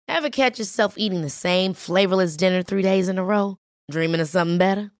Ever catch yourself eating the same flavorless dinner 3 days in a row? Dreaming of something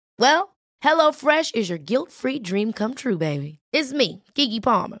better? Well, HelloFresh is your guilt-free dream come true, baby. It's me, Keke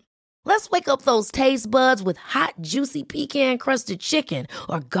Palmer. Let's wake up those taste buds with hot, juicy pecan-crusted chicken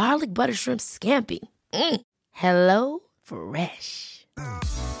or garlic butter shrimp scampi. Hello Fresh.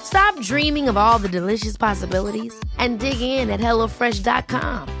 Stop dreaming of all the delicious possibilities and dig in at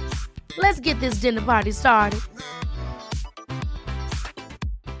HelloFresh.com. Let's get this dinner party started.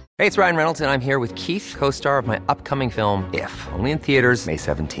 Hey, it's Ryan Reynolds, and I'm here with Keith, co-star of my upcoming film, If, only in theaters May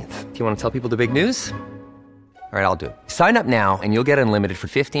 17th. Do you want to tell people the big news? All right, I'll do it. Sign up now and you'll get unlimited for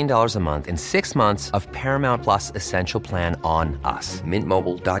 $15 a month and 6 months of Paramount Plus Essential Plan on us.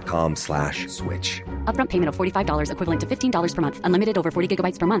 MintMobile.com/switch. Upfront payment of $45 equivalent to $15 per month. Unlimited over 40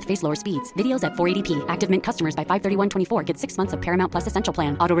 gigabytes per month. Face lower speeds. Videos at 480p. Active Mint customers by 531.24 get 6 months of Paramount Plus Essential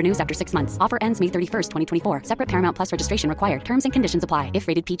Plan. Auto renews after 6 months. Offer ends May 31st, 2024. Separate Paramount Plus registration required. Terms and conditions apply if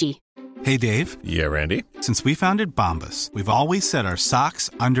rated PG. Hey, Dave. Yeah, Randy. Since we founded Bombas, we've always said our socks,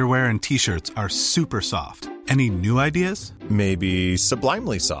 underwear, and T-shirts are super soft. Any new ideas? Maybe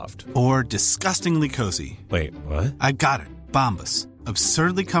sublimely soft. Or disgustingly cozy. Wait, what? I got it. Bombas.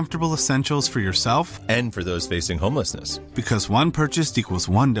 Absurdly comfortable essentials for yourself And for those facing homelessness. Because one purchased equals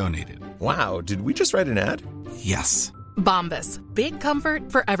one donated. Wow, did we just write an ad? Yes. Bombas. Big comfort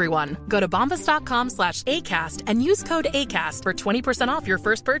for everyone. Go to bombas.com/ACAST and use code ACAST for 20% off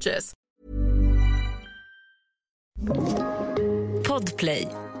your first purchase. Podplay.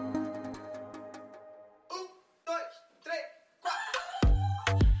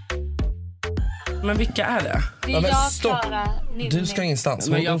 Men vilka är det? Det är jag, Klara, du ska ingenstans.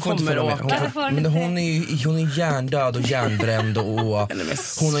 Men jag kommer åka. Men hon är hjärndöd och hjärnbränd och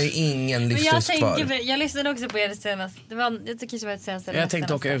hon har ju ingen livslust kvar. Jag lyssnade också på er senast. Jag tycker det var ett senaste. Jag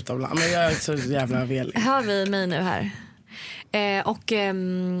tänkte åka utomlands, men jag är så jävla velig. Hör vi mig nu här?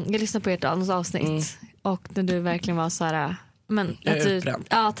 Jag lyssnade på ert avsnitt och när du verkligen var så här. Men jag är du,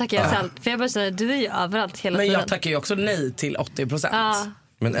 ja, tackar jag själv. För jag bara säger, du är ju överallt hela tiden. Men jag tackar ju också nej till 80%.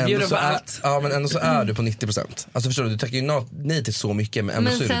 Men ändå så är du på 90%. Alltså förstår du tackar ju nej till så mycket, men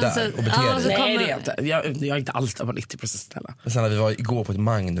ändå så är du där och beter dig. Nej, det är inte. Jag är inte alls där på 90% ställa. Men sen när vi var igår på ett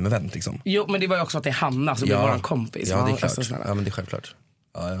Magnum-event liksom. Jo, men det var ju också att det är Hanna som är vår kompis. Ja, det är klart. Ja, men det är självklart.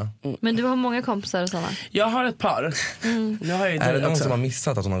 Ja. Men du har många kompisar och sådana? Jag har ett par. Är det någon som har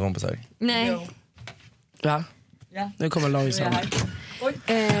missat att hon har kompisar? Nej. Ja. Nu kommer Lojsan.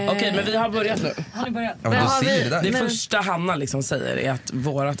 Okej, men vi har börjat nu. Har ni börjat? Det första Hanna liksom säger är att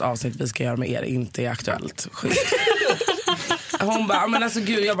vårat avsnitt vi ska göra med er inte är aktuellt. Schysst. Hon bara, men alltså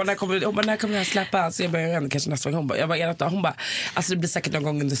gud, jag bara, när kommer jag släppa? Så jag börjar ändå kanske nästa gång. Hon bara, alltså det blir säkert någon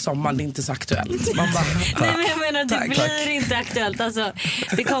gång under sommaren, det är inte så aktuellt. Man bara, nej, men jag menar, det blir inte aktuellt. Alltså,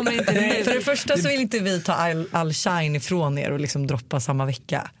 det kommer inte nu. För det första så vill inte vi ta all shine ifrån er och liksom droppa samma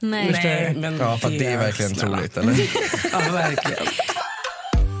vecka. Nej, men ja, för det är verkligen troligt, eller? Ja, verkligen.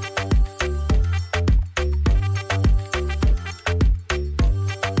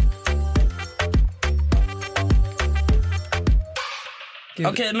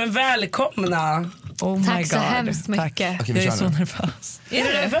 Okej, men välkomna. Tack så hemskt mycket. Jag är så nervös. Är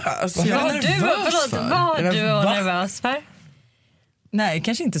du nervös? Vad har du varit nervös för? Nej,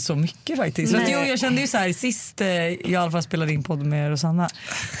 kanske inte så mycket faktiskt. Jo, jag kände ju så här sist jag i alla fall spelade in podd med Rosanna.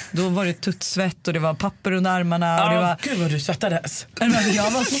 Då var det tuttsvett och det var papper under armarna och det var gud vad du svettades. Men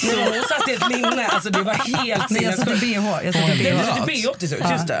jag var så hon satt i ett linne, alltså det var helt nej, jag satt i BH. Jag satt i BH till slut,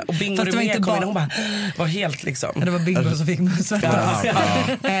 just det. Och Bingo det kom in, hon bara var helt liksom. Ja, det var Bingo som fick mig att svettas.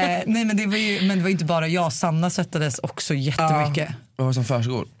 Nej, men det var inte bara jag, Sanna svettades också jättemycket. Vad var det som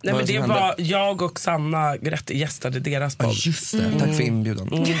försiggår? Nej, men det var jag och Sanna gästade deras podd. Just det, tack för inbjudan.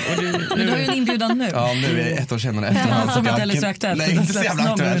 Men du har ju en inbjudan nu. Ja, nu är det ett år senare efterhand. Som inte heller så aktuellt. Nej, inte så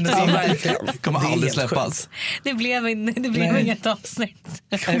jävla aktuellt. Kommer aldrig släppas. Det blev inget avsnitt.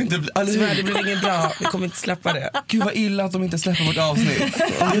 Det blev ingen bra, vi kommer inte släppa det. Gud vad illa att de inte släpper vårt avsnitt.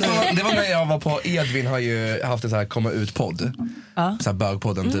 Det var när jag var på Edvin har ju haft en så här komma ut-podd. Så här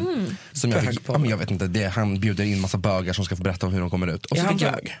bögpodden typ. Som jag vet inte, han bjuder in massa bögar som ska få berätta om hur de kommer ut. Och så fick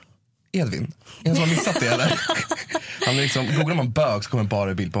jag Edvin. En som har missat det eller? Han är liksom, googlar man bög så kommer bara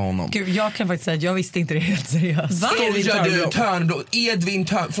en bild på honom. Gud, jag kan faktiskt säga att jag visste inte det helt seriöst. Törnblom, Edvin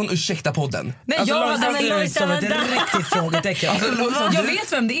från Ursäkta-podden. Nej, alltså, jag hade som ett riktigt frågetecken. Jag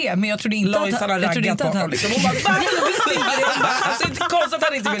vet vem det är, men jag trodde inte att han liksom. Hon bara, alltså inte konstigt att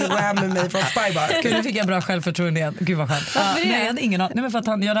han inte ville gå hem med mig från Spybar. Gud, nu fick jag bra självförtroende igen. Gud vad skönt. Nej, jag hade ingen aning. Nej, men för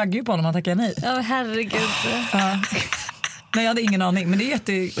att jag raggar ju på honom, han tackar nej. Ja, herregud. Nej, jag hade ingen aning, men det är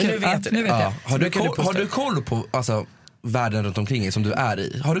jättekul. Nu vet jag. Har du koll på alltså, världen runt omkring dig som du är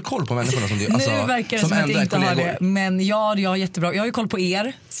i? Har du koll på människorna som du alltså, nu verkar det som att jag inte har det. Men jag har jättebra. Jag har ju koll på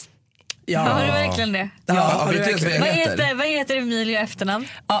er. Ja. Har du verkligen det? Ja, vet du ens Vad heter Emilio i efternamn?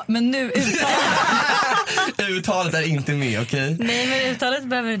 Ja, men nu Uttalet är inte med, okej? Nej, men uttalet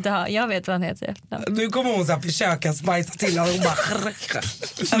behöver du inte ha. Jag vet vad han heter i efternamn. Nu kommer hon så här försöka spicea till och hon bara...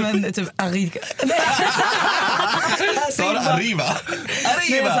 ja, men typ Arriva. Sa du Arriva?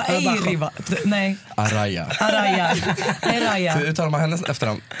 Arriva. Nej. Araya. Araya. Hur uttalar man hennes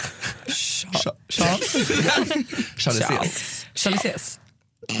efternamn? Charles.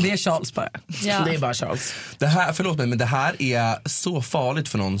 Det är Charles bara. Ja. Det är bara Charles. Det här, förlåt mig, men det här är så farligt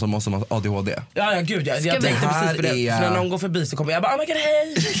för någon som måste ha ADHD. Ja, gud, jag tänkte precis på det. För när någon går förbi så kommer jag bara, oh my god,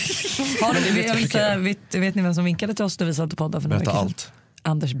 hej. Vet ni vem som vinkade till oss när vi satt och poddade för några Berätta veckor? allt.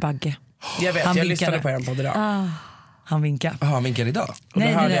 Anders Bagge. Jag vet, jag lyssnade på en podd idag. Han vinkade. Han vinkar idag? Nej,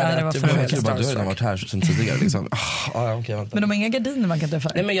 det var förra veckan. Du har redan varit här sen tidigare liksom. Okay, men de har inga gardiner man kan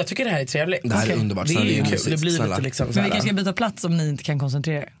träffa. Nej, men jag tycker det här är trevligt. Det här är underbart. Det är ju kul. Det blir lite liksom men vi kanske ska byta plats om ni inte kan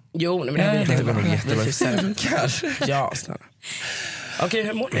koncentrera er. Jo, men det blir jättebra. Ja, snälla. Okej,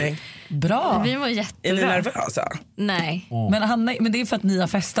 hur mår ni? Bra. Vi mår jättebra. Är ni nervösa? Nej. Men det är för att ni har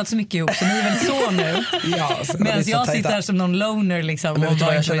festat så mycket ihop så ni är väl så nu. Ja, medan jag sitter här som någon loner liksom. Men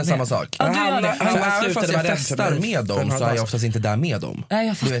jag känner samma sak. Ja, även fast jag festar med dem så är jag oftast inte där med dem. Nej,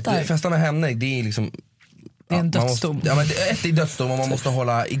 jag fattar. Du vet, festa med henne, det är liksom... Det är en dödsdom. Ja, men ett är dödsdom och man måste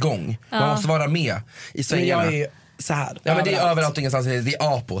hålla igång. Man måste vara med i svängarna. Men jag är så här. Ja, men det är överallt ingenstans. Det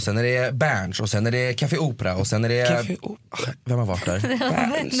är Apo, sen är det Berns och sen är det Café Opera och sen är det... Vem har varit där?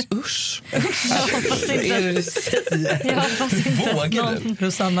 Berns, usch. Jag hoppas inte att någon...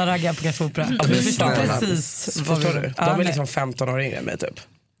 Rosanna raggar på Café Opera. Ja, precis. Förstår du? De är liksom 15 år yngre än mig typ.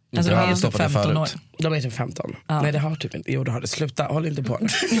 Alltså, de är typ 15 år. De är typ 15. Nej, det har typ inte. Jo, det har det. Sluta, håll inte på nu.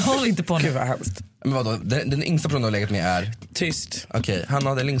 Håll inte på nu. Gud vad hemskt. Men vadå, den yngsta personen du har legat med är? Tyst. Okej, han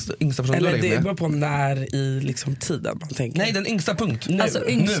har den yngsta personen du har legat med? Det beror på när i liksom tiden man tänker. Nej, den yngsta punkt. Nu. Alltså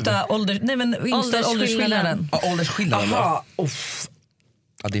yngsta åldersskillnaden. Ja, åldersskillnaden. Aha,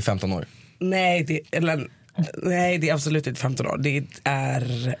 ja, det är 15 år. Nej, det är absolut inte 15 år. Det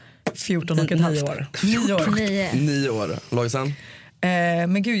är 14 och ett halvt år. 9 år. 9 år. Lojsan?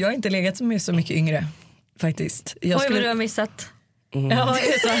 Men gud, jag har inte legat med så mycket yngre faktiskt. Oj, vad du har missat. Ja,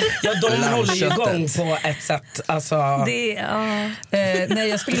 de håller ju igång på ett sätt. Alltså... nej,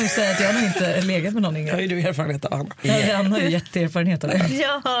 jag skulle nog säga att jag har inte legat med någon yngre. Har ju du erfarenhet av Anna? Ja, han har ju jätteerfarenhet av det.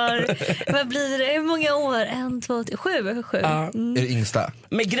 Jag har, vad blir det? Hur många år? 1, 2, 3, 7. Är det yngsta?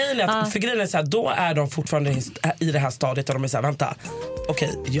 Men grejen är så här, då är de fortfarande i det här stadiet där de är så här, vänta.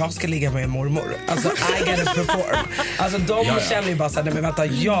 Okej, jag ska ligga med en mormor. Alltså, I gotta perform. Alltså, de känner ju bara så här, nej men vänta,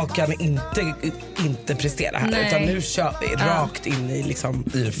 jag kan inte prestera här. Nej. Utan nu kör vi rakt in i liksom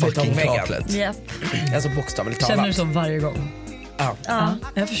i det fucking kaklet. Yep. Alltså bokstavligt talat. Känner du så varje gång? Ja.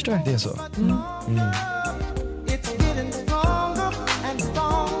 Jag förstår. Det är så.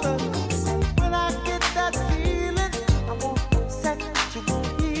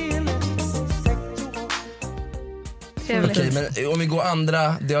 Okej, men om vi går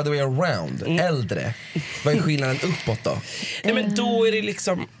andra, the other way around, äldre, vad är skillnaden uppåt då? Nej, men då är det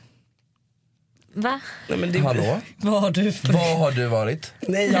liksom... Va? Nej, men det... Hallå? Vad har du varit?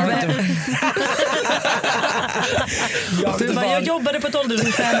 Nej, jag har inte... jag jobbade på ett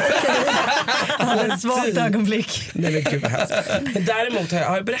ålderdomshem. Jag hade ett svagt ögonblick. Nej, men gud vad hemskt. Men däremot har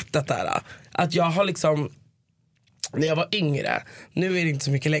jag berättat det här, att jag har liksom... När jag var yngre, nu är det inte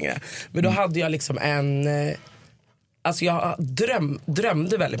så mycket längre, men då hade jag liksom en... Alltså jag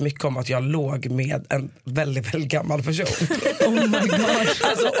drömde väldigt mycket om att jag låg med en väldigt, väldigt gammal person. Oh my god.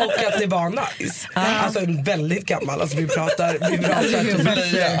 Alltså, och att det var nice. Alltså en väldigt gammal. Alltså vi pratar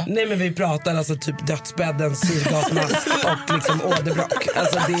nej men vi pratar alltså typ dödsbädden, syrgasmask och liksom åderbråck.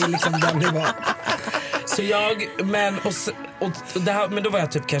 Alltså det är liksom den nivån. Så jag, men då var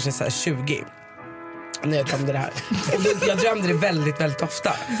jag typ kanske så här 20. När jag drömde det här. Jag drömde det väldigt, väldigt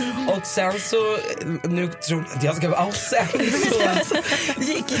ofta. Och sen så, nu tror jag att jag ska vara och sen så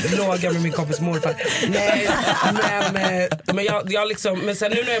låg jag med min kompis morfar. Nej, men jag liksom, men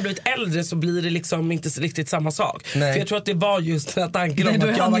sen nu när jag blivit äldre så blir det liksom inte riktigt samma sak. Nej. För jag tror att det var just den här tanken om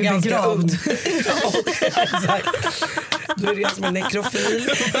att jag var ganska ung. Då är det jag som är nekrofil.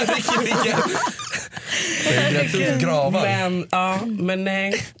 Men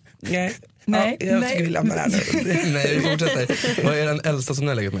nej. Nej, jag tycker vi lämnar det här nu. Nej, vi fortsätter. Vad är den äldsta som ni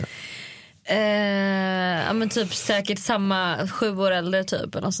har legat med? Ja, men typ säkert samma 7 år äldre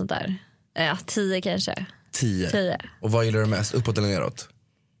typ eller något sånt där. 10 kanske. 10. Och vad gillar du mest? Uppåt eller neråt?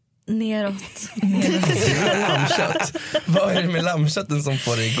 Neråt. Lammkött. Vad är det med lammkötten som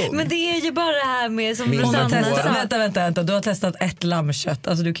får dig igång? Men det är ju bara det här med som Vänta. Du har testat ett lammkött.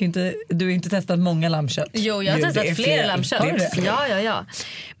 Alltså du har inte testat många lammkött. Jo, jag har testat flera lammkött. Ja.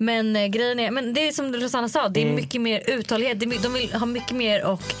 Men grejen är, men det är som Rosanna sa, det är mycket mer uthållighet. De vill ha mycket mer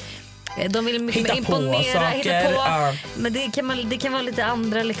och de vill mycket mer imponera, hitta på. Men det kan vara lite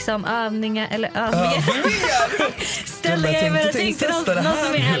andra liksom övningar. Ställa jag tänkte någon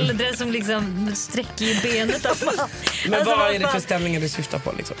som är äldre som liksom sträcker i benet. Men alltså, vad är det för ställningar du syftar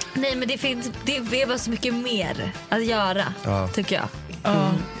på liksom? Nej, men det är bara så mycket mer att göra, tycker jag.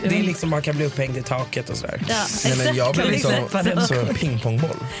 Det är liksom man kan bli upphängd i taket och sådär. Nej, men jag blir liksom så en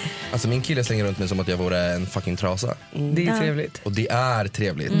pingpongboll. Alltså min kille slänger runt mig som att jag vore en fucking trasa. Det är trevligt. Och det är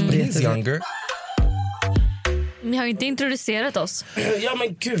trevligt. He's younger. Ni har ju inte introducerat oss. Ja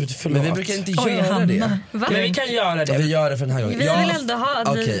men gud, förlåt. Men vi brukar inte göra det. Va? Men vi kan göra det. Vi gör det för den här gången. Vi vill ändå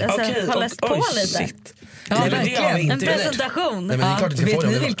ha läst på lite. Shit. Ja, verkligen. En presentation. Nej, men det är klart att vet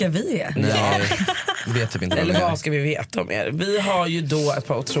ni vilka vi är? Nej, vi vet typ inte. Eller vad ska vi veta om er? Vi har ju då ett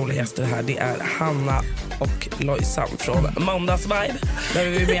par otroliga gäster här. Det är Hanna och Lojsan från Måndagsvibe. Där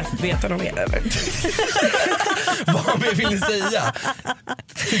vi vill veta något mer, eller? Vad vill ni säga?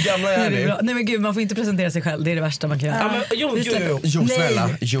 Hur gamla är ni? Nej men gud, man får inte presentera sig själv. Det är det värsta man kan göra. Ja, men, Jo, snälla.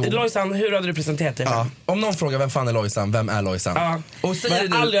 Jo. Lojsan, hur hade du presenterat dig? Ja. Om någon frågar vem fan är Lojsan, vem är Lojsan? Ja. Och säger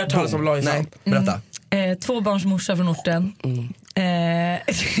jag har aldrig hört talas om Lojsan. Nej, berätta. Tvåbarnsmorsa från orten.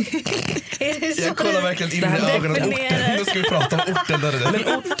 Jag kollar verkligen in i ögonen på orten. Nu ska vi prata om orten där det är. Men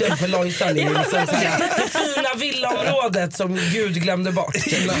orten för Lojsan är ju liksom det fina villaområdet som Gud glömde bort.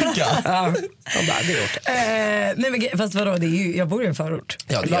 Ja. Det är orten. Nej men fast vadå, det är ju, jag bor i en förort.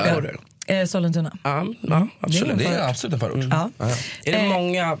 Ja, det gör du. Sollentuna. Ja, absolut. Det är absolut en förort. Ja. Är det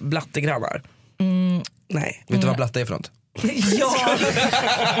många blattegrannar? Nej. Vet du vad blatte är för något? Ja,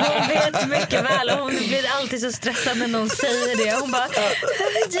 hon vet mycket väl och hon blir alltid så stressad när någon säger det. Hon bara,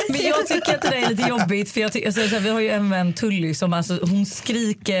 men jag tycker att det är lite jobbigt för jag tycker, alltså, vi har ju en vän Tully som alltså, hon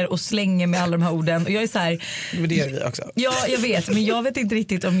skriker och slänger med alla de här orden och jag är så här, men det gör vi också. Ja, jag vet, men jag vet inte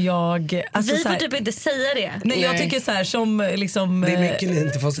riktigt om jag alltså, vi får typ inte säga det. Nej, jag tycker så här som liksom det är mycket ni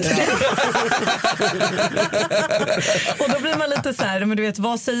inte får säga. Och då blir man lite så här, men du vet,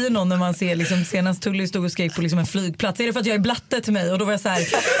 vad säger någon när man ser liksom, senast Tully stod och skrek på liksom en flygplats? Är det för att jag är blatte till mig? Och då var jag så här,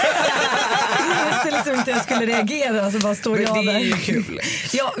 jag visste liksom inte jag skulle reagera, alltså bara står jag där. Men det är ju kul.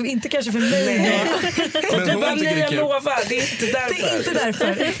 Ja, inte kanske för mig. Och du bara, nej jag lovar, det är inte därför. Det är inte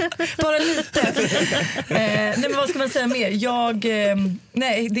därför. Bara lite. Nej, men vad ska man säga mer?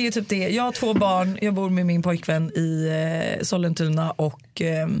 Nej, det är typ det. Jag har 2 barn, jag bor med min pojkvän i Sollentuna och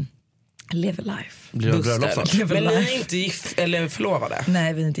live life. Blir det bröllop? Men ni är inte gift eller förlovade?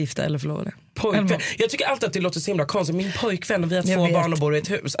 Nej, vi är inte gifta eller förlovade. Pojkvän. Jag tycker alltid att det låter så himla konstigt. Min pojkvän och vi har 2 barn och bor i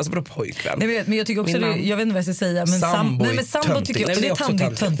ett hus. Alltså vadå pojkvän? Men jag tycker också jag vet inte vad jag ska säga, men sambo tycker jag, det är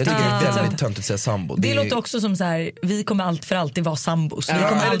töntigt. Jag tycker det är väldigt töntigt att säga sambo. Det låter också som så här, vi kommer för alltid vara sambos. Vi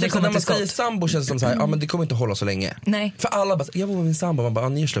kommer aldrig komma när man till skott. säger sambo känns det som så här, ja men det kommer inte hålla så länge. Nej. För alla bara, jag bor med min sambo, man bara,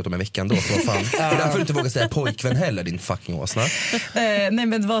 ni är slut om en vecka ändå, så fan. Det är därför du inte vågar säga pojkvän heller, din fucking åsna. Nej,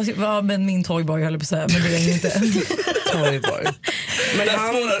 men men min toyboy höll på att säga, men det är inte. Toyboy. Men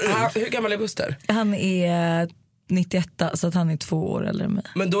hur gammal är Buster? Han är 91, så att han är 2 år äldre än mig.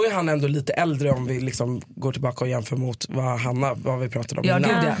 Men då är han ändå lite äldre om vi liksom går tillbaka och jämför mot vad vi pratade om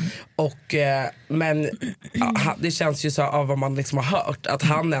innan. Ja. Och, men det känns ju så av vad man liksom har hört att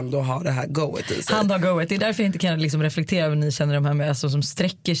han ändå har det här goet i sig. Han har goet, det är därför jag inte kan liksom reflektera över ni känner de här med alltså, som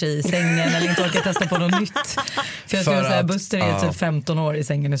sträcker sig i sängen eller inte orkar testa på något nytt. För jag skulle säga Buster är typ 15 år i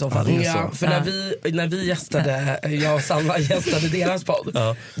sängen i så fall. Ja, för när vi gästade, jag och Sanna gästade deras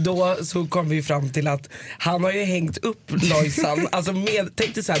podd, då så kom vi fram till att han har ju hängt upp Lojsan, alltså med,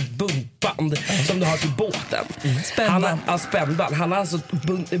 tänk dig så här buntband som du har till båten. Spännband. Spännband. Han har alltså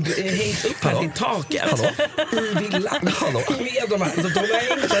hängt upp här i taket i villan med de här, så de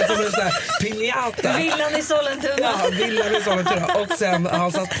har hängt där som en sån här piñata. Villan i Sollentuna. Ja, villan i Sollentuna. Och sen har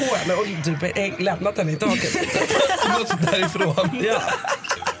han satt på henne och typ lämnat henne i taket. Gått därifrån. Ja.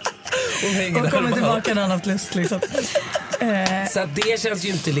 Och kommer tillbaka när han haft lust liksom. Så att det känns ju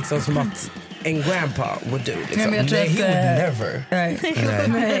inte liksom som att en grandpa would do liksom. Men jag tror Nej, he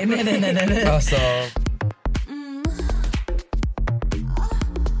would never. Nej. Alltså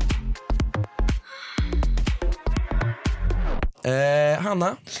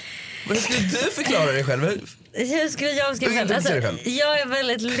Hanna, hur skulle du förklara dig själv? Hur skulle jag beskriva själv? Alltså, jag är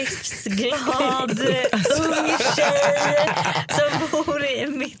väldigt livsglad ung tjej som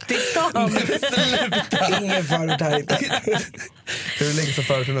bor mitt i stan. Ingen förut här inte. Hur länge så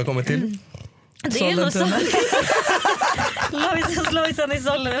förut du har kommit till? Det är nog så. Lojsan i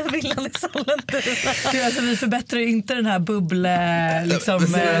Sollen och villan i Sollentuna. Alltså, vi förbättrar ju inte den här liksom, vi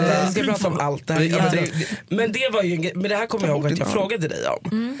ska prata om allt det här. Men det var ju men det här kommer jag ihåg att jag frågade dig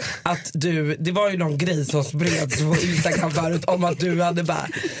om. Att det var ju någon grej som spreds på Instagram förut om att du hade bara,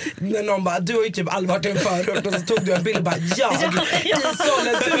 när någon bara, du har ju typ aldrig varit i en förort, och så tog du en bild och bara, jag i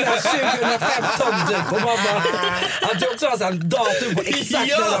Sollentuna 2015 typ, och man bara, att du också har så en datum på exakt när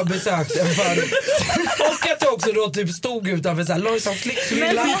du har besökt en förort. Och att du också då typ stod utanför såhär Lojsans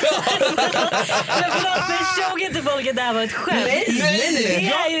flickvilla. Men förstod inte folk att det här var ett skämt? Nej. Det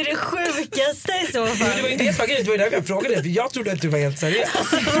är ju det sjukaste i så fall. Men det var ju det som var grejen, det var ju där jag frågade dig, för jag trodde att du var helt seriös.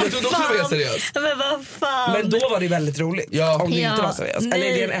 Jag trodde också du var helt seriös. Men vad fan. Men då var det väldigt roligt. Ja. Om det inte var seriöst. Eller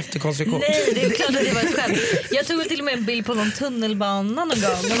är det en efterkonstruktion? Nej, det är klart att det var ett skämt. Jag tog till och med en bild på någon tunnelbana någon gång.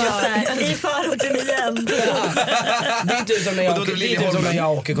 Det var såhär, i förorten igen. Det är typ som när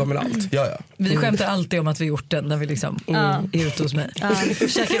jag åker kommunalt. Ja. Vi skämtar alltid om att vi är orten när vi liksom är ute hos mig.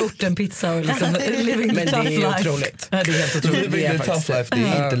 Käkar ortenpizza och liksom living men the tough det är life. otroligt. Ja, det är helt otroligt. Living the tough life, det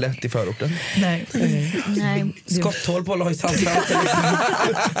är inte lätt i förorten. Nej. Skotthål på Lojsans framtid.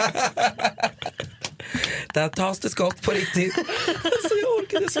 Där tas det skott på riktigt. Alltså jag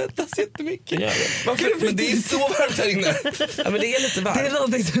orkade svettas jättemycket. Varför? Men det är så varmt här inne. Ja, men det är lite varmt. Det är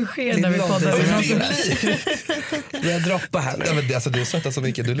någonting som sker när vi poddar. Vi har droppat här nu. Ja, men alltså, du svettas så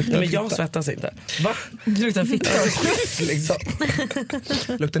mycket, du luktar. Men jag svettas inte. Va? Du luktar fitta. Liksom.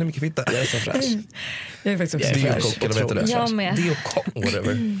 Luktar det mycket fitta? Jag är så fräsch. Jag är faktiskt också Deokock, eller vad heter det? Jag med.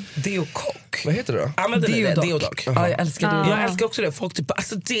 Deokock. Vad heter det då? Ja, men det är Deodoc. Ja, jag älskar det. Jag älskar också det. Folk typ,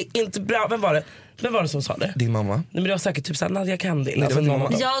 alltså det är inte bra. Vem var det som sa det? Din mamma. Nej, men det var säkert typ såhär Nadia Candil. Nej, det var din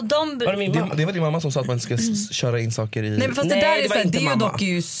mamma. Ja, var det min mamma? Det var din mamma som sa att man ska köra in saker i... Nej, men fast det där är så här, Deodoc är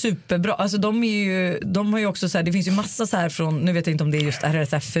ju superbra. Alltså de har ju också så här, det finns ju massa så här från, nu vet jag inte om det är just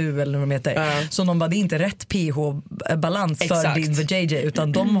RSFU eller vad de heter. Så de bara, det är inte rätt pH-balans för din vajayjay,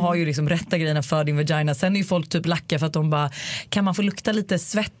 utan de har ju liksom rätta grejerna för din vagina. Sen är ju folk typ lacka för att de bara, kan man få lukta lite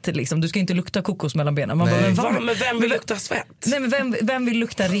svett liksom? Du ska inte lukta kokos mellan benen. Man bara, men vem vill lukta svett? Nej, men vem vill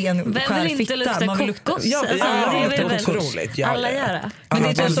lukta ren skär fitta? Vem vill inte lukta kokos? Ja, det är väl otroligt. alla göra. Men det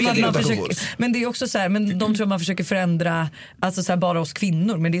är typ som att man försöker, men det är också så här, men de tror man försöker förändra, alltså så här, bara hos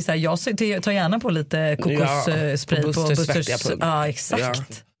kvinnor, men det är så här, jag tar gärna på lite kokosspray på Busters. Ja, exakt. Ja.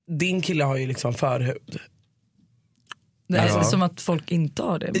 Din kille har ju liksom förhud. Det är som att folk inte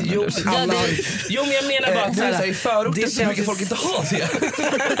har det. Jo, men jag menar bara att så i förorten så mycket folk inte har det.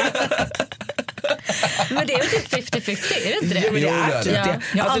 Men det är väl typ 50-50, är det inte det? Jo, men det är typ det.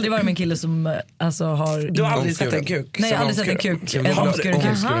 Jag har aldrig varit med en kille som alltså har... Du har aldrig sett en kuk? Nej, jag har aldrig sett en kuk. En omskuren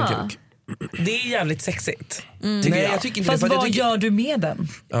kuk. Det är jävligt sexigt. Nej, jag tycker inte. Fast vad gör du med den?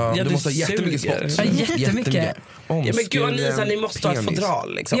 Ja, du måste ha jättemycket spott. Ja, jättemycket. Ja, men gud, Anissa, ni måste ha ett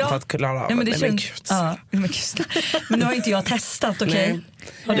fodral liksom, för att klara av. Ja, men det känns... Men nu har inte jag testat, okej?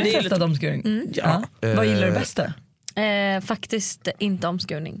 Har du testat omskuring? Ja. Vad gillar du bäst då? Faktiskt inte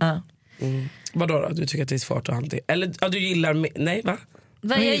omskurning. Vadå då? Du tycker att det är svårt att hantera? Eller du gillar... Nej, va?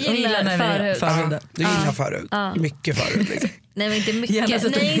 Vad jag gillar förhud. Du gillar förhud. Mycket förhud liksom. Nej, men inte mycket.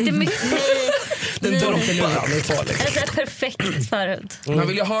 Nej, inte mycket. Den droppar alltså ett perfekt förhud. Man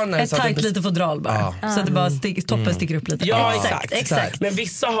vill ju ha den här, ett tajt lite fodral bara. Så att det bara toppen sticker upp lite. Ja, exakt. Men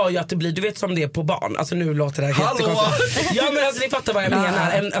vissa har ju att det blir, du vet som det är på barn. Alltså nu låter det här jättekonstigt. Ja, men alltså ni fattar vad jag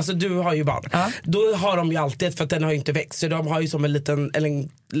menar. Alltså du har ju barn. Då har de ju alltid, för att den har ju inte växt, så de har ju som en liten, eller en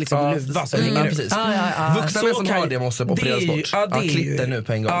liksom luva som ligger ut. Vuxna män som har det måste opereras bort. Klitter nu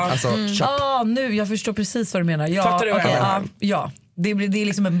på en gång. Alltså, nu, jag förstår precis vad du menar. Fattar du vad jag menar? Ja. Det är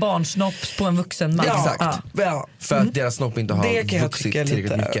liksom en barnsnopp på en vuxen man. Exakt. För att deras snopp inte har vuxit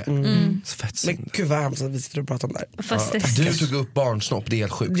tillräckligt mycket. Men gud vad hemskt att vi sitter och pratar om det här. Du tog upp barnsnopp, det är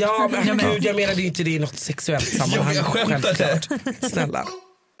helt sjukt. Ja, men gud, jag menar det är inte det i något sexuellt sammanhang. Jag skämtade. Snälla.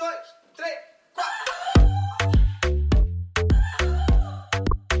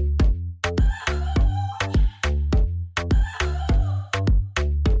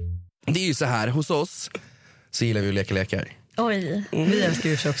 Det är ju så här, hos oss så gillar vi att leka lekar. Oj. Vi älskar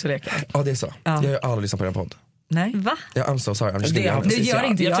ju också lekar. Ja, det är så. Jag har aldrig lyssnat på er podd. Nej. Va? I'm so sorry. Det gör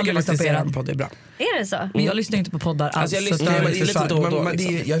inte. Jag tycker faktiskt er podd är bra. Är det så? Men jag lyssnar inte på poddar alls. Alltså jag lyssnar lite då.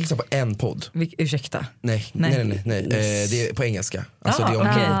 Jag lyssnar på en podd. Ursäkta. Nej. Det är på engelska. Alltså det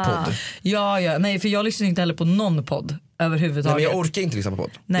är en podd. Ja, nej, för jag lyssnar inte heller på någon podd överhuvudtaget. Nej, men jag orkar inte lyssna på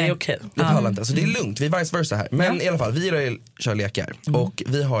podd. Nej. Det är okej. Jag pallar inte. Alltså det är lugnt, vi är vice versa här. Men i alla fall, vi gillar att köra lekar. Och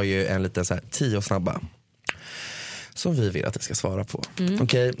vi har ju en liten så här 10 snabba som vi vill att det ska svara på.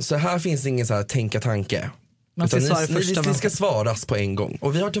 Okej, så här finns det ingen så här tänka tanke. Man ska ni ska svaras på en gång.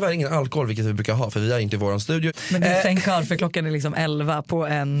 Och vi har tyvärr ingen alkohol, vilket vi brukar ha, för vi är inte i våran studio. Men det är thank God, för klockan är liksom 11 på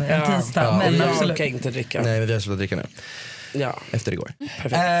en tisdag. Men jag absolut kan inte dricka. Nej, men vi har slutat dricka nu. efter igår.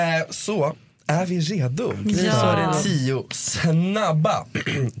 Perfekt. Så är vi redo? Ja. 10 snabba.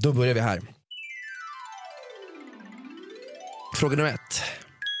 Då börjar vi här. Fråga nummer 1.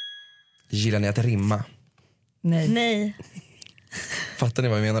 Gillar ni att rimma? Nej. Fattar ni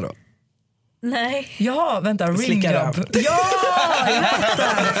vad jag menar då? Nej. Ja, vänta, rimjobb. Ja, jag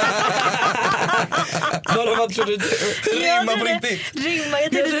fattar. Vad tror du? Rimma på riktigt. Rimma,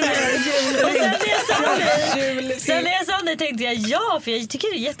 jag tänkte sen när jag sa det tänkte jag för jag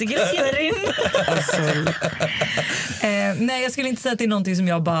tycker det är jättekul att skriva rim. Nej, jag skulle inte säga att det är någonting som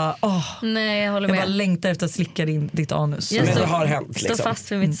jag bara Nej, jag håller med. Jag bara längtar efter att slicka ditt anus. Men det har hänt Stå liksom.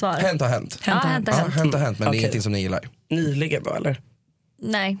 fast vid mitt svar. Hänt har hänt. Hänt Hänt har hänt, men det är ingenting som ni gillar. Nyligen då, eller?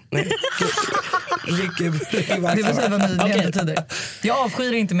 Nej. Det var så vad nyligen betyder. Jag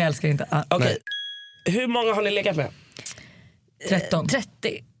avskyr inte, men jag älskar inte. Okej. Hur många har ni legat med? 13.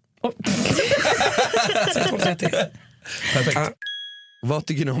 30. 30. Perfekt. Vad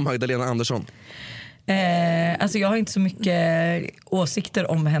tycker ni om Magdalena Andersson? Alltså jag har inte så mycket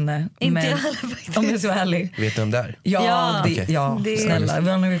åsikter om henne. Inte men jag heller faktiskt. om jag ska vara ärlig. Vet du om det är?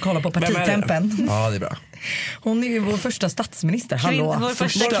 Snälla. Vi vill kolla på partitempen. Ja, det är bra. Hon är ju vår första statsminister. Vår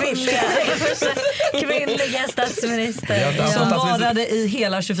första kvinnliga statsminister. Som varade i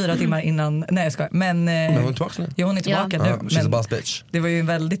hela 24 timmar innan. Nej, jag skojar. Men hon är tillbaka nu. Ja, hon är tillbaka nu. She's a boss bitch. Det var ju en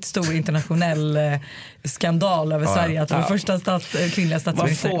väldigt stor internationell skandal över Sverige att vår första kvinnliga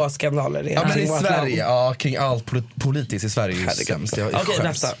statsminister. Vad få skandaler det är. Ja, men i Sverige, kring allt politiskt i Sverige är ju sämst. Okej,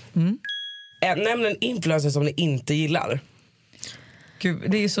 nästa. Nämn en influencer som ni inte gillar.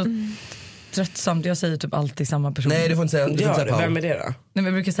 Gud, det är ju så tröttsamt. Jag säger typ alltid samma person. Nej, du får inte säga, Pau. Vem är det då? Nej, men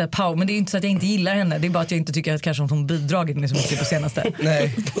jag brukar säga Pau, men det är inte så att jag inte gillar henne. Det är bara att jag inte tycker att kanske hon bidragit med så mycket på senaste.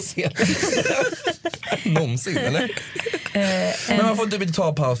 Nej, på senaste. Någonsin, eller? Men man får inte byta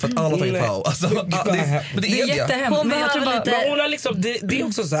ta paus för att alla tar in Pau. Alltså, men det är jättehemskt. Hon har liksom, det är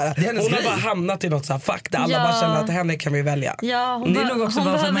också så här. Hon har bara hamnat i något så här fuck där alla bara känner att henne kan vi välja. Ja, det är nog också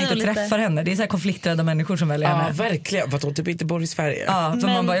bara för att man inte träffar henne. Det är så här konflikträdda människor som väljer henne. Ja, verkligen. För att hon typ inte bor i Sverige. Ja, för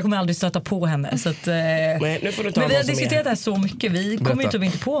man bara, jag kommer aldrig stöta på henne. Så att, nej, nu får du ta men vi har diskuterat det här så mycket. Vi kommer ju typ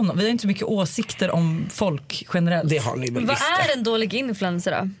inte på något. Vi har inte så mycket åsikter om folk generellt. Det har ni väl. Vad är en dålig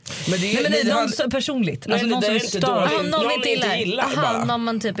influencer då? Men det är någon så personligt. Nej, alltså någon som stör. Någon inte gillar. Någon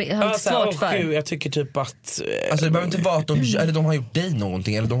man typ har svårt för. Jag tycker typ att alltså det behöver inte vara att de har gjort dig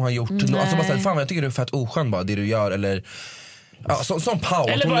någonting eller de har gjort alltså bara så här, fan jag tycker du är fett oskön bara det du gör eller ja, som Pau.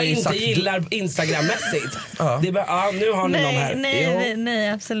 Eller bara inte gillar Instagram-mässigt. Det är bara, nu har ni någon här. Nej,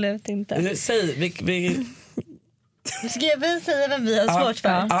 absolut inte. Säg, ska vi säga vem vi har svårt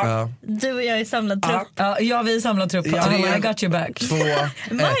för? Du och jag är samlad trupp. Ja, vi är samlad trupp. I got your back. 2, 1.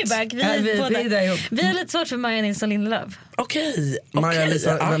 My back, vi har lite svårt för Maja Nilsson Lindelöf. Okej. Maja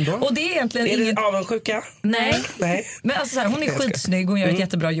Lisa, vem då? Och det är egentligen är det avundsjuka? Nej. Men alltså så här, hon är skitsnygg, hon gör ett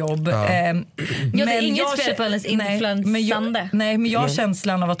jättebra jobb. Det är inget fel på hennes influensande. Nej, men jag har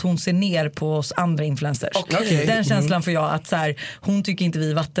känslan av att hon ser ner på oss andra influencers. Den känslan får jag att så här, hon tycker inte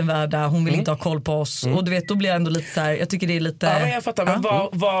vi är vattenvärda, hon vill inte ha koll på oss. Och du vet, då blir jag ändå lite så här, jag tycker det är lite... Ja, men jag fattar, men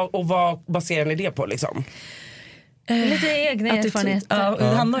vad baserar ni det på liksom? Lite egna erfarenheter.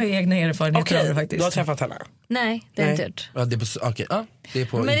 Ja, han har ju egna erfarenheter faktiskt. Du har träffat henne? Nej, det har jag inte gjort. Ja, det är på, det är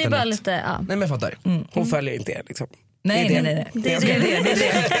på men internet. det är bara lite, Nej, men jag fattar. Hon följer inte er liksom. Nej. Det är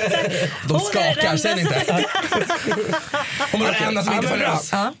det. De skakar, säg inte. Hon var den enda som inte följer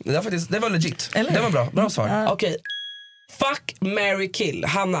oss. Det var legit. Eller? Det var bra svar. Okej. Fuck, marry, kill.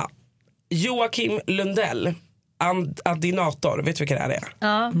 Hanna. Joakim Lundell. Adinator, vet du vilka det är?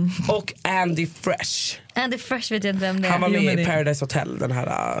 Ja. Och Andy Fresh. Andy Fresh vet jag inte vem det är. Han var med i Paradise Hotel, den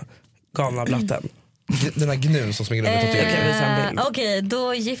här galna blatten. Den här gnun som springer runt och tatuerar. Okej,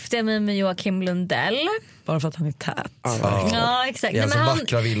 då gifte jag mig med Joakim Lundell. Bara för att han är tät. Ja, exakt. Nej, men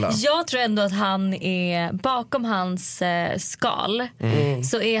vackra villa. Jag tror ändå att han är bakom hans skal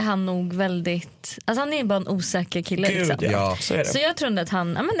så är han nog väldigt, alltså han är bara en osäker kille. Gud, liksom. ja. Så jag tror ändå att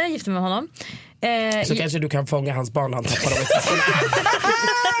han, ja men jag gifte mig med honom. Så kanske du kan fånga hans barn han tappar dem i trapporna.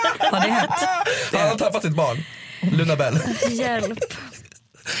 Har det hänt? Han har tappat sitt barn. Luna Bell. Hjälp.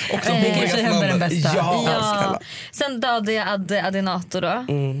 Också det kanske händer den bästa. Ja. Sen dödade jag Adinator då.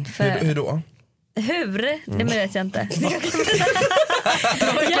 Hur då? Hur? Det vet jag inte.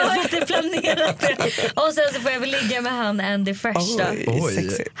 Jag har inte planerat det. Och sen så får jag väl ligga med han Andy Fresh då.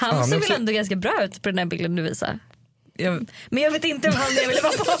 Oj. Han såg väl ändå ganska bra ut på den här bilden du visar. Men jag vet inte om han jag ville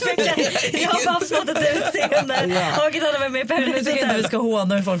bara påpeka. Jag har bara fått ett utseende. Och att han var med på Jag tycker inte vi ska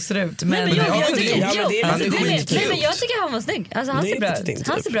håna hur folk ser ut. Men jag tycker han var snygg. Alltså, han ser bra ut.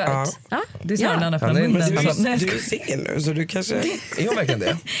 Han ser bra ut. Ja. Det är snarare en annan munnen. Du är singel nu så du kanske... Är jag verkligen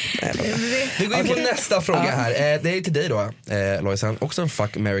det? Vi går in på nästa fråga här. Det är till dig då, Lojsan. Också en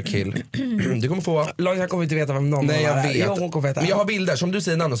fuck, marry, kill. Du kommer få... Lojsan kommer inte veta vem någon Nej, jag vet. Hon kommer veta. Men jag har bilder. Som du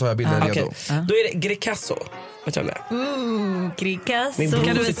säger namnet så har jag bilder redo. Då är det Greekazo. Vet du om det? Greekazo. Min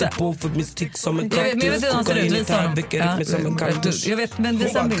bror sitter på för mig tyckt som en kaktus. Jag vet inte hur han ser ut. Visa honom. Jag vet, men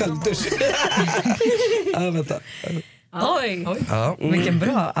visa en bild. Ja, vänta. Oj. Ja. Vilken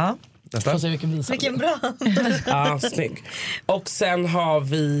bra. Ja. Nästa. Vilken bra. Ja, snygg. Och sen har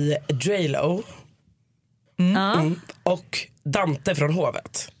vi Drelo. Och Dante från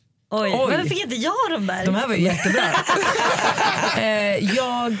Hovet. Oj. Men fick inte jag dem där? De här var ju jättebra.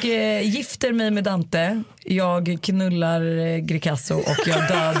 Jag gifter mig med Dante. Jag knullar Greekazo och jag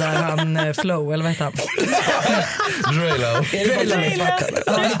dödar han Flow, eller vad heter han? Drelo.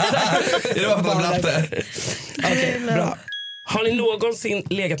 Är det bara Dante? Okej, bra. Har ni någonsin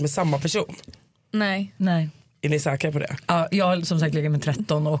legat med samma person? Nej. Är ni säkra på det? Ja, jag har som sagt legat med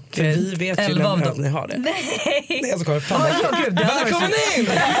 13 och vi vet ju 11 av dem. att ni har det. Nej. Jag ska Välkommen in!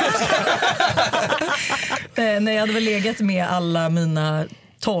 Nej, jag hade väl legat med alla mina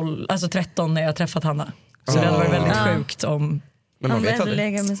 13 när jag träffat Hanna. Så det hade varit väldigt sjukt om... Men man vet aldrig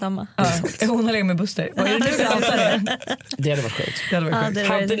legat med samma. Hon har legat med Buster. Vad är det du ska outa det? Det hade varit sjukt. Det hade varit sjukt.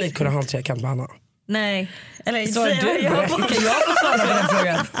 Hade ni kunnat ha en trekant med Hanna? Nej. Eller Svarar du? Kan jag få svara på den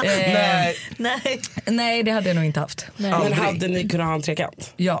frågan? Nej, det hade jag nog inte haft. Men hade ni kunnat ha en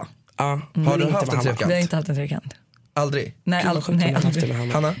trekant? Ja. Har du haft en trekant? Vi har inte haft en trekant. Aldrig? Nej, aldrig.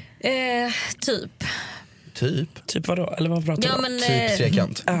 Hanna? Typ vadå? Eller vad pratar du om? Typ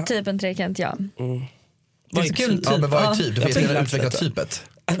trekant? Typ en trekant, ja. Vad är typ? Ja, men vad är typ? Du vet inte utveckla typet.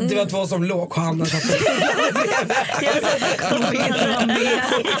 Det var två som låg och Hanna satt Hon fick inte vara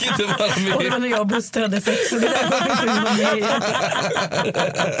med. Och det var när jag och Buster hade sex. Så det där var inte vara med.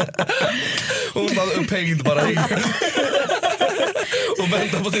 Hon var upphängd bara in. Och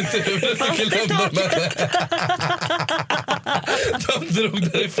väntade på sin tur. Jag lämna med. De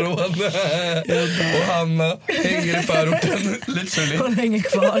drog därifrån. Och Hanna hänger i förorten. Hon hänger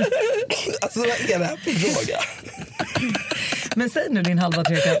kvar. Alltså vad är det här för fråga? Men säg nu din halva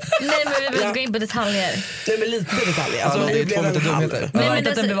trekant. Nej, men vi behöver gå in på detaljer. Nej, men lite detaljer. Alltså det blev en halv. Nej, men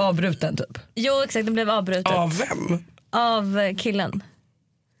att den blev avbruten typ. Jo, exakt, den blev avbruten. Av vem? Av killen.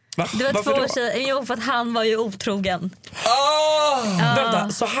 Va? Det var Varför två då? tjejer. Jo, för att han var ju otrogen. Vänta,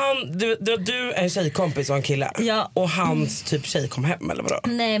 så du är en tjejkompis och en kille? Ja. Och hans typ tjej kom hem eller vadå?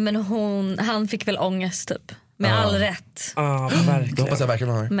 Nej, men han fick väl ångest typ. Med all rätt. Verkligen. Det hoppas jag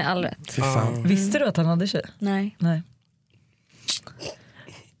verkligen har. Med all rätt. Fy fan. Visste du att han hade tjej? Nej.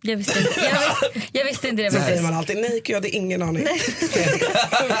 Jag visste inte. Jag visste inte det. Så säger man alltid, nej jag hade ingen aning.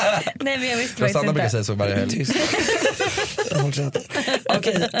 Nej, men jag visste Sanna faktiskt brukar inte. säga så varje helg.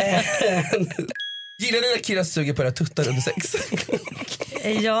 Okej. Gillar ni när killar suger på era tuttar under sex?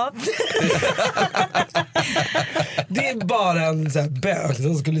 Ja. Det är bara en sån här bög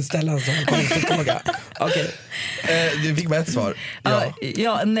som skulle ställa en sån här konstig fråga. Okej. Du fick bara ett svar.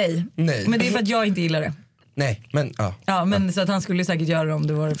 Nej. Nej. Men det är för att jag inte gillar det. Nej, men Ja, men så att han skulle säkert göra det om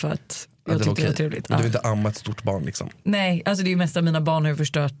det var för att jag tyckte det var trevligt. Men du vill inte amma ett stort barn liksom? Nej, alltså det är ju mest av mina barn har ju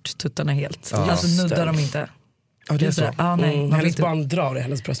förstört tuttarna helt. Alltså nuddar de inte. Ja, det är så. Nej, hennes barn drar i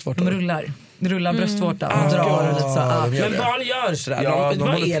hennes bröstvårtor. De rullar bröstvårta och drar och lite så. Men barn gör sådär.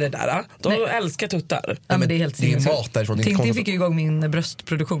 Vad är det där? De älskar tuttar. Ja, men det är helt det är mat därifrån. Tintin fick ju igång min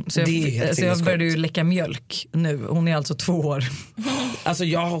bröstproduktion. Så jag började ju läcka mjölk nu. Hon är alltså 2 år. Alltså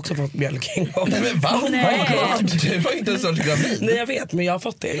jag har också fått mjölk en gång. Nej, men va? Du var inte ens gravid. Nej, jag vet, men jag har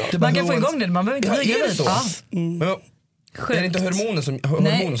fått det en gång. Man kan få igång det, man behöver inte bli gravid. Är det inte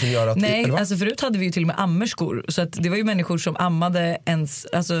hormoner som gör att... Nej, alltså förut hade vi ju till och med ammerskor. Så att det var ju människor som ammade ens...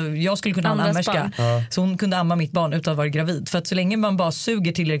 Alltså jag skulle kunna ha en ammerska. Så hon kunde amma mitt barn utan att vara gravid. För att så länge man bara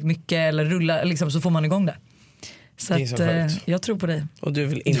suger tillräckligt mycket eller rullar liksom, så får man igång det. Så det är så jag tror på dig. Och du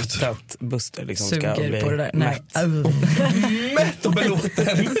vill inte att Buster liksom suger ska bli på det där. Nej. Mätt och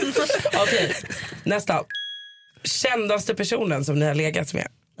belåten. Okej, nästa. Kändaste personen som ni har legat med?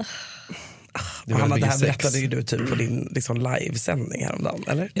 Hanna, det här berättade ju du typ på din liksom, livesändning häromdagen,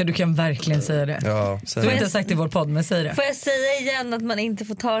 eller? Ja, du kan verkligen säga det. Ja, du har inte sagt i vår podd, men säg det. Får jag säga igen att man inte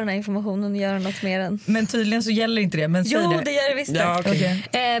får ta den här informationen och göra något med den? Men tydligen så gäller inte det, men säg det. Jo, det gör det visst. Ja, okay.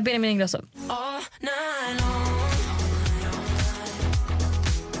 Benjamin Ingrosso.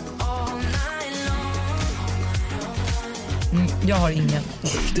 Jag har ingen.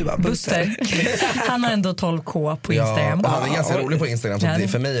 Du var Buster. Han har ändå 12K på Instagram. Ja, han är ganska rolig på Instagram. Så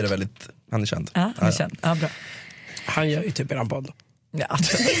för mig är det väldigt... Han är känd. Ja, han är känd. Ja, bra. Han gör ju typ eran podd. Ja.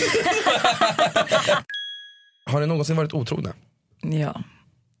 Har ni någonsin varit otrogna? Ja.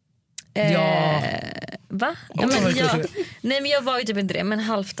 Va? Nej, men jag var ju typ inte det, men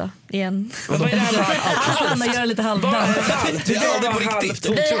halvt då, igen. Vad är det här? Anna gör lite halvdant. Det är aldrig på riktigt.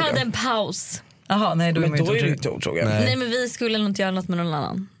 Vi hade en paus. Jaha, nej, då är man Men då är inte du inte otrogen. Nej, men vi skulle nog inte göra något med någon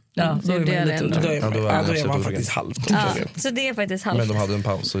annan. Ja, då är man lite Då är man otrogen. faktiskt halvt Ja, otrogen. så det är faktiskt halvt. Men de hade en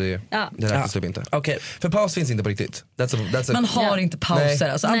paus så det räknas typ inte. Okej. För paus finns inte på riktigt. Man har inte pauser.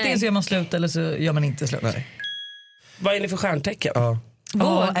 Nej. Alltså, antingen så gör man slut eller så gör man inte slut. Nej. Vad är ni för stjärntecken?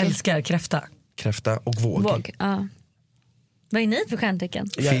 Våg. Älskar kräfta. Kräfta och våg. Ja. Vad är ni för stjärntecken?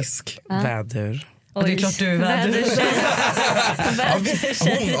 Fisk. Vädur. Och det är klart du är vädur.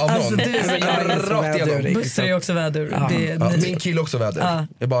 Alltså, rakt igenom. Buster är också vädur. Min kille är också väder.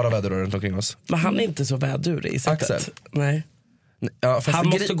 Det är bara väder runt omkring oss. Men han är inte så vädurig i sättet. Axel. Nej. Ja, fast han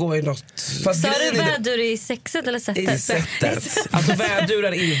måste gå i något... Sa du vädur i sexet eller sättet? I sättet. Alltså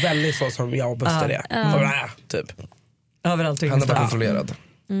vädurar är ju väldigt så som jag och Buster är. Typ. Överallt. Han är bara kontrollerad.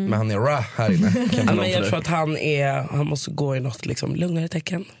 Men han är här inne. Men jag tror att han måste gå i något liksom lugnare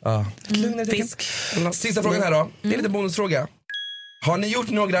tecken. Lugnare tecken. Fisk. Sista frågan här då. Det är lite bonusfråga. Har ni gjort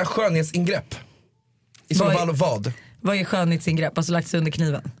några skönhetsingrepp? I så fall vad? Vad är skönhetsingrepp? Alltså lagt sig under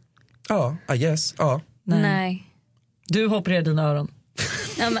kniven? Ja, I guess. Ja. Nej. Du opererar dina öron.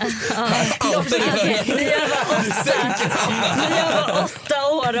 Ja, men, jag försöker. När jag var 8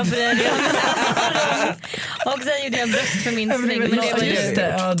 år opererade jag mina öron. Och sen gjorde jag bröstförminskning.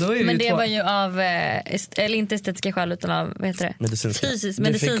 Men det var ju av, eller inte estetiska skäl utan av, vad heter det? Medicinska.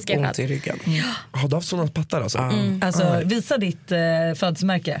 Medicinska skäl. Ont i ryggen. Har du haft sådana pattar alltså? Alltså visa ditt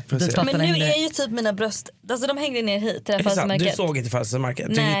födelsemärke. Men nu är ju typ mina bröst, alltså de hängde ner hit till det här födelsemärket. Du såg inte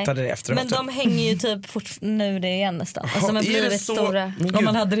födelsemärket, du hittade det efteråt. Men de hänger ju typ nu det igen nästan. Alltså de har blivit stora. Om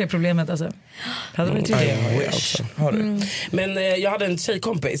man hade det problemet alltså. Hade man Men jag hade en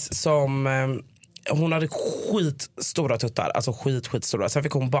tjejkompis som hon hade skitstora tuttar, alltså skitstora. Sen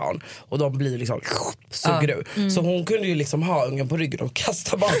fick hon barn och de blir liksom suger ur. Så hon kunde ju liksom ha ungen på ryggen och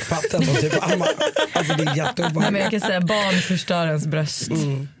kasta bakpatten och typ amma. Alltså det är jätteobehagligt. Men jag kan säga barn förstör ens bröst.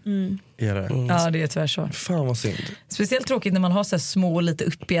 Är det? Ja, det är tyvärr så. Fan vad synd. Speciellt tråkigt när man har så här små, lite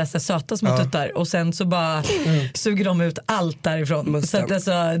uppiga, så här söta små tuttar och sen så bara suger de ut allt därifrån. Så att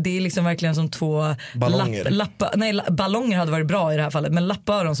alltså, det är liksom verkligen som två ballonger. Ballonger hade varit bra i det här fallet, men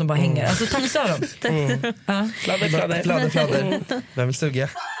lappöron som bara hänger. Alltså taxöron. Fladder. Vem vill suga?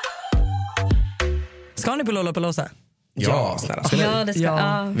 Ska ni på Lollapalooza? Ja, Ja, det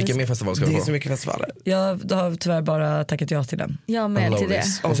ska. Vilka mer festivaler ska vi Det på? är så mycket festivaler. Jag har tyvär bara tackat ja till den. Jag med till det.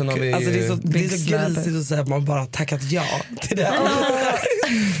 Och sen har vi Alltså det är så Big grisigt att säga att man bara tackat ja till det.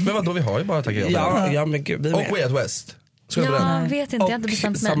 Men vadå, vi har ju bara tackat ja till den. Ja, men gud, vi Och med. Way Out West. Ska vi på Jag den? vet inte, jag har inte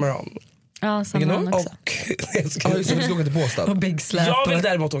bestämt mig. Summer On. Ja, Summer On också. Ja, just det, vi ska åka till Båstad. Och Big Slap. Jag vill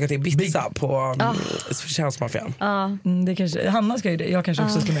däremot åka till Ibiza på Tjänstmaffian. Det kanske, Hanna ska ju det, jag kanske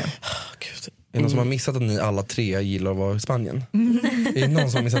också ska med. Är det någon som har missat att ni alla tre gillar att vara i Spanien? Är det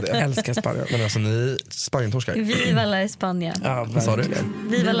någon som har missat det? Jag älskar Spanien. Men alltså ni Spanien-torskar. Viva la España. Ja, Vad sa du?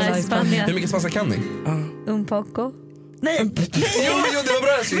 Viva la Hur España. mycket spanska kan ni? Un poco. Nej. Jo, det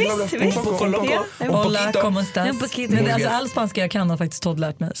var bra. Hola, como estás? Un poquito. Men alltså, all spanska jag kan har faktiskt Todd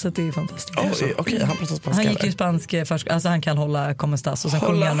lärt mig, så det är fantastiskt. Okej, han pratar spanska. Han gick ju spansk först, alltså han kan hålla como estás och sen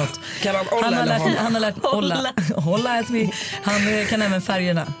sjunger han något. Kan han olla eller hålla? Han har lärt hålla. Hålla ett mig. Han kan även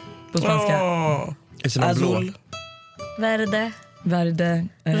färgerna på spanska. Azul. Verde.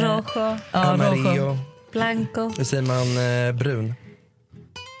 Rojo. Amarillo. Blanco. Hur säger man brun?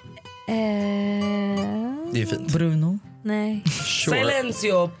 Det är fint. Bruno. Nej. Sure.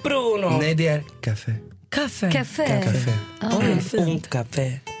 Silencio, Bruno. Nej, det är café. Kaffe. Un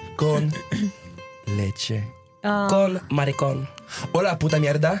café. Con leche. Con maricon. Hola, puta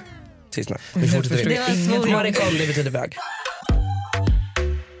mierda. Tystnad. Vi fortsätter. Det var svårt. Maricon, det betyder väg.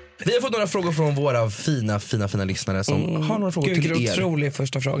 Vi har fått några frågor från våra fina lyssnare som har några frågor till er. Vilken otrolig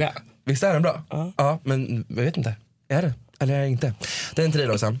första fråga. Visst är den bra? Ja, men jag vet inte. Är det? Eller är det inte? Det är en till dig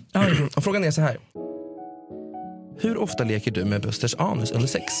då, Sam. Och frågan är så här. Hur ofta leker du med Busters anus under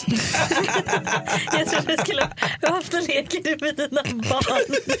sex? Jag trodde det skulle... Hur ofta leker du med dina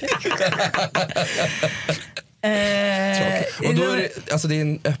barn? Och då är det, alltså det är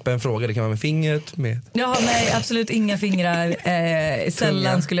en öppen fråga, det kan vara med fingret med... Ja, nej, absolut inga fingrar.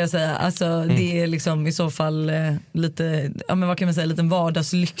 Sällan skulle jag säga. Alltså det är liksom i så fall lite, ja men vad kan man säga, liten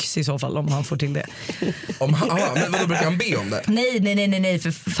vardagslyx i så fall om han får till det. Men då brukar han be om det? Nej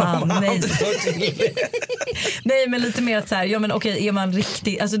för fan. Nej, men lite mer att så här, ja men okej, är man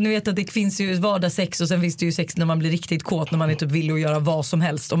riktigt, alltså nu vet att det finns ju vardagssex och sen finns det ju sex när man blir riktigt kåt, när man är typ villig att göra vad som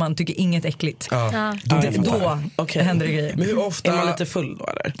helst och man tycker inget äckligt. Då händer det grejer. Men hur ofta är man lite full då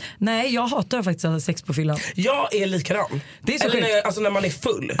eller? Nej, jag hatar faktiskt att ha sex på fyllan. Jag är likadan. Det är så när man är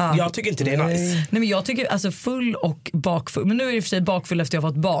full. Jag tycker inte det är nice. Nej, men jag tycker alltså full och bakfull. Men nu är det i och för sig bakfull efter jag har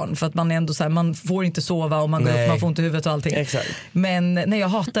fått barn, för att man är ändå så här, man får inte sova och man går upp, man får inte huvudet och allting. Exakt. Men nej, jag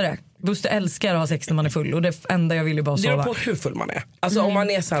hatar det. Buster älskar att ha sex när man är full, och det enda jag vill är bara sova. Det beror på hur full man är. Alltså om man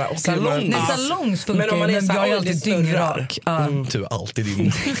är så här salongs funkar, men om man är så här, jag är alltid dyngrak. Du är alltid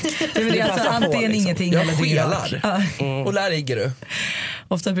din. Det är alltså antingen liksom ingenting eller dyngrak. Och där ligger du.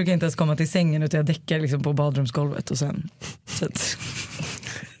 Ofta brukar jag inte ens komma till sängen, utan jag däckar liksom på badrumsgolvet och sen så att...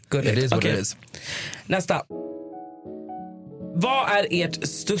 Okay. Nästa. Vad är ert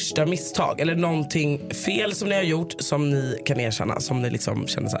största misstag eller någonting fel som ni har gjort som ni kan erkänna, som ni liksom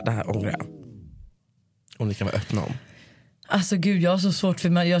känner så här, det här ångrar jag? Om ni kan vara öppna om. Alltså gud, jag har så svårt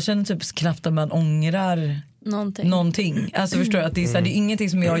för jag känner typ knappt att man ångrar någonting. Alltså förstår du att det är så här, det är ingenting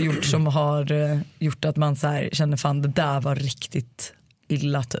som jag har gjort som har gjort att man så här känner fan det där var riktigt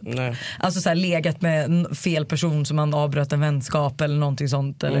illa typ. Nej. Alltså så här legat med fel person som man avbröt en vänskap eller någonting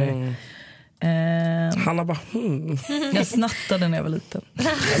sånt eller Hanna bara jag snattade när jag var liten.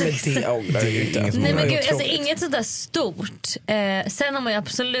 Nej men gud, alltså inget sådär stort. Sen har man ju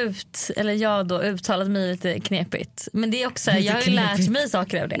absolut, eller jag då, uttalat mig lite knepigt. Men det är också, jag har ju lärt mig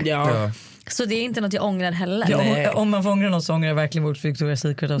saker av det. Ja. Så det är inte något jag ångrar heller. Ja, om man får ångra något så ångrar jag verkligen vårt Victoria's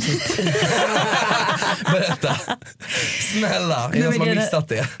Secret avsnitt. Berätta. Snälla, är det som har missat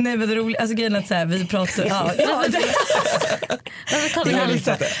det? Nej men det är roligt, alltså grejen är att så här, vi pratar Varför tar vi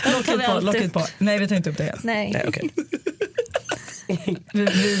alltid? Locket på. Nej, vi tar inte upp det. Nej, okej.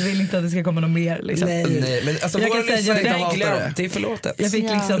 Vi vill inte att det ska komma något mer liksom. Nej, men alltså våra lyssnare inte hatar det är förlåtet. Jag fick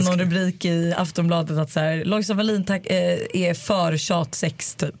liksom någon rubrik i Aftonbladet att så här, Lojsan Wallin är för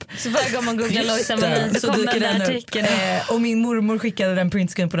tjatsex typ. Så varje gång man googlar Lojsan Wallin så kommer den artikeln. Och min mormor skickade en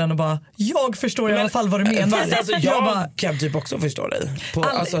printscreen på den och bara, jag förstår i alla fall vad du menar. Alltså, jag kan typ också förstå dig.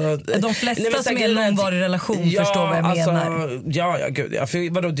 De flesta som är en långvarig relation förstår vad jag menar. Ja, gud. Ja,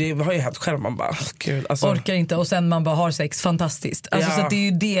 för vadå, det har ju hänt själv, man bara, gud. Alltså. Orkar inte, och sen man bara har sex, fantastiskt. Alltså, så det är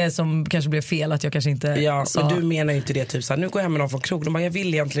ju det som kanske blev fel, att jag kanske inte sa. Men du menar ju inte det typ så här, nu går jag hem med någon från krogen och bara, jag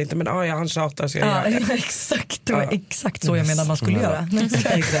vill egentligen inte, men han tjatar så jag gör det. Exakt, det var exakt så jag menade att man skulle göra.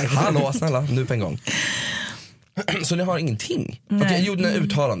 Hallå, snälla, nu på en gång. Så ni har ingenting? Okej, jag gjorde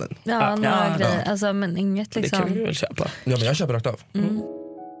uttalanden. Ja, några grejer, alltså, men inget liksom. Det kan vi väl köpa. Ja, men jag köper rakt av.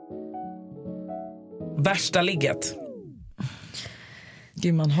 Värsta ligget?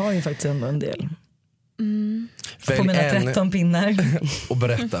 Gud, man har ju faktiskt ändå en del. På Välj mina 13 pinnar. Och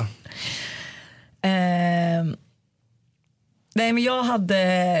berätta. Nej, men jag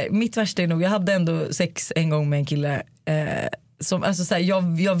hade, mitt värsta är nog, jag hade ändå sex en gång med en kille som, alltså så här,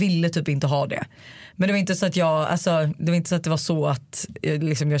 jag ville typ inte ha det. Men det var inte så att det var inte så att det var så att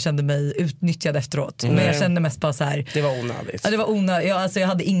liksom, jag kände mig utnyttjad efteråt. Men jag kände mest bara så här. Det var onödigt. Ja, det var onödigt. Jag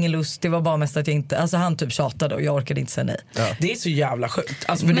hade ingen lust. Det var bara mest att jag inte, alltså han typ tjatade och jag orkade inte säga nej. Ja. Det är så jävla sjukt.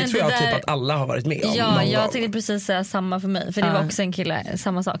 Alltså, för det tror jag typ att alla har varit med om. Ja, jag tänkte precis säga samma för mig. För det var också en kille,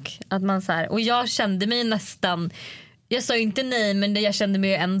 samma sak. Att man så här, och jag kände mig nästan, jag sa inte nej, men jag kände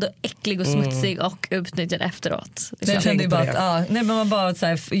mig ändå äcklig och smutsig och utnyttjad efteråt. Jag kände ju bara att nej, men man bara så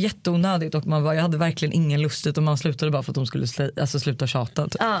här, jätteonödigt, och man bara, jag hade verkligen ingen lust, och man slutade bara för att de skulle sluta tjata.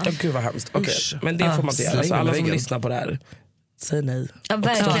 Typ. Ja, gud vad hemskt. Okay. Men det får man inte göra. Så alla som lyssnar på det här, säg nej. Ja,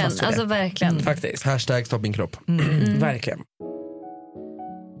 verkligen. Alltså verkligen. Faktiskt. Hashtag stopp min kropp. Verkligen.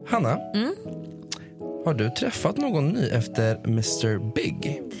 Hanna, har du träffat någon ny efter Mr.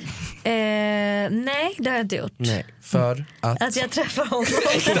 Big? Nej, det har jag inte gjort. Nej, för att jag träffar honom.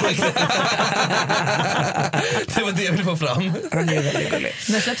 Det var det jag ville få fram.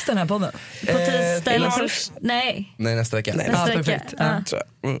 När släpps den här podden? På tisdag eller torsdag? Nej, nästa vecka. Nästa vecka.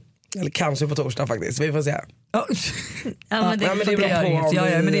 Eller kanske på torsdag faktiskt. Vi får se. Ja, men det gör inget.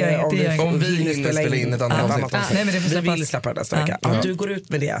 Om vi hinner spela in ett annat avsnitt. Nej, men det får vi vill släppa det nästa vecka. Om du går ut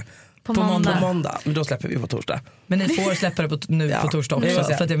med det på måndag. Men då släpper vi på torsdag. Men ni får släppa det på torsdag också.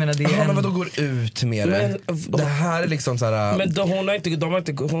 För att jag menar, det är men vadå går ut med det? Det här är liksom så här. Men hon har inte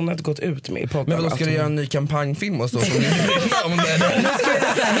gått ut med i podden. Men vadå, ska du göra en ny kampanjfilm och stå som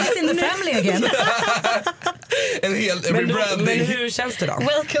He's in the family again. En hel Men rebranding. hur känns det då?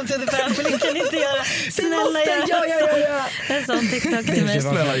 Welcome to the family, kan inte göra. Snälla gör en sån TikTok till mig.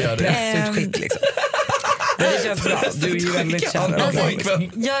 Snälla gör det. Pressutskick liksom. Men det känns bra. Du är ju väldigt kär. Alltså,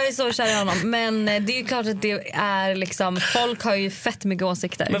 jag är så kär i honom. Men det är ju klart att det är liksom, folk har ju fett mycket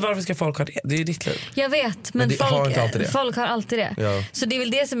åsikter. Men varför ska folk ha det? Det är ju ditt liv. Jag vet, men folk har alltid det. Ja. Så det är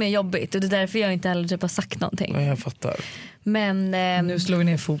väl det som är jobbigt. Och det är därför jag inte heller typ har sagt någonting. Ja, jag fattar. Men nu slår vi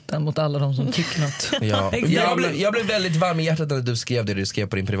ner foten mot alla de som tycker något. Ja. jag blev väldigt varm i hjärtat när du skrev det du skrev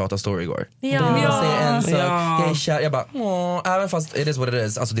på din privata story igår. Ja. Jag är kär. Jag bara, även fast it is what it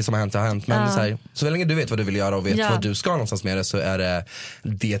is, alltså det som har hänt. Men så länge du vet vad du vill göra och vet vad du ska någonstans med det, så är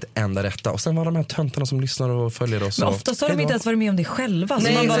det enda rätta. Och sen var de här töntarna som lyssnar och följer oss. Men oftast har de inte ens varit med om det själva.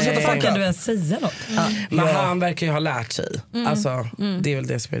 Så man bara, vad fan kan du ens säga något? Men han verkar ju ha lärt sig. Alltså, det är väl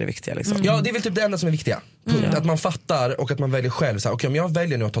det som är det viktiga liksom. Ja, det är väl typ det enda som är viktiga. Att man fattar och att man väljer själv. Okej, om jag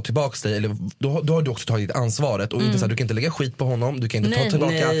väljer nu att ta tillbaka dig, eller, då har du också tagit ansvaret. Och inte så här, du kan inte lägga skit på honom. Du kan inte ta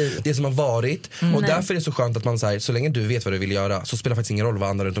tillbaka det som har varit. Och därför är det så skönt att man säger, så länge du vet vad du vill göra, så spelar faktiskt ingen roll vad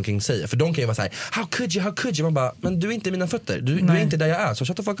andra runt omkring säger. För de kan ju vara såhär, how could you? Man bara, men du är inte i mina fötter. Du är inte där jag är, så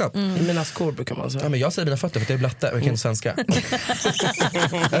shut the fuck up. I mina skor brukar man säga. Ja, men jag säger mina fötter för att jag är blatte, jag kan inte svenska.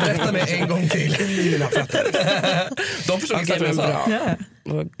 Rätta mig en gång till. Mina fötter. De förstår inte vad jag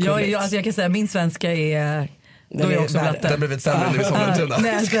sa. Alltså jag kan säga, min svenska är... Då är jag också blatte. Det har blivit sämre nu i Sollentuna.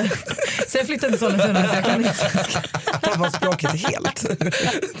 Så jag flyttade till Sollentuna, så jag kan inte svenska. Tappar språket helt.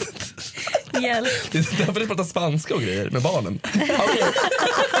 Hjälp. Det är därför du pratar spanska och grejer med barnen. Okej.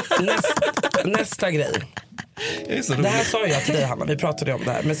 Nästa grej. Det här sa jag till dig, Hanna. Vi pratade om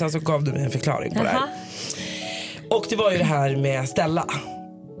det här. Men sen så gav du mig en förklaring på det här. Och det var ju det här med Stella.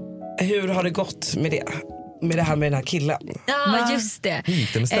 Hur har det gått med det? Med det här med den här killen. Ja, just det.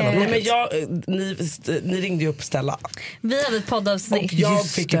 Ni ringde ju upp Stella. Vi hade ett poddavsnitt. Och jag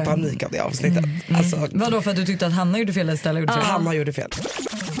fick ju panik av det avsnittet. Alltså, vadå, för att du tyckte att Hanna gjorde fel eller Stella gjorde fel? Hanna gjorde fel.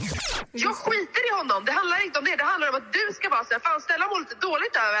 Jag skiter i honom. Det handlar inte om det. Det handlar om att du ska vara så här, fan Stella mår lite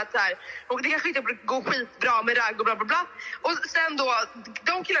dåligt över att så här, och det kanske inte går skitbra med ragg och bla bla bla. Och sen då,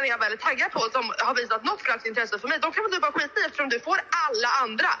 de killarna jag är väldigt taggad på som har visat något slags intresse för mig, de kan väl du bara skita i eftersom du får alla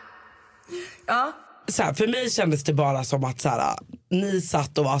andra. Ja. Så här, för mig kändes det bara som att så här, ni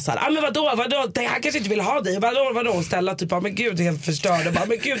satt och var så här, men vadå, han kanske inte vill ha dig, vadå, och Stella typ, men gud, helt förstörd, och bara,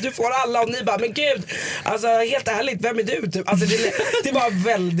 men gud, du får alla, och ni bara, men gud, alltså helt ärligt, vem är du typ? Alltså det var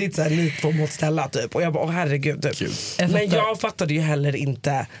väldigt så här, likt på mot Stella typ, och jag bara, herregud typ. Men jag fattade ju heller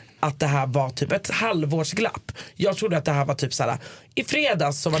inte att det här var typ ett halvårsglapp. Jag trodde att det här var typ såhär, i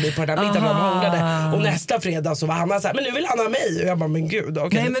fredags så var vi på den här middagen och hånglade, och nästa fredag så var han såhär, men nu vill han ha mig, och jag bara, men gud,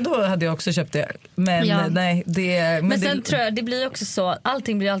 okay. Nej, men då hade jag också köpt det. Men nej, men sen tror jag det blir också så,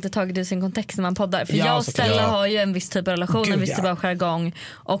 allting blir alltid taget ur sin kontext när man poddar. För jag och Stella har ju en viss typ av relation, en viss typ av jargong,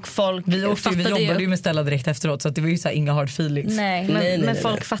 och folk vi jobbade ju med Stella direkt efteråt, så att det var ju så här, inga hard feelings. Men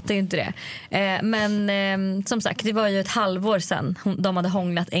folk fattar ju inte det. Men som sagt, det var ju ett halvår sedan de hade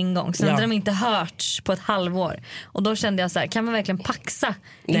hånglat en gång. Sen hade de inte hörts på ett halvår. Och då kände jag så här, kan man verkligen paxa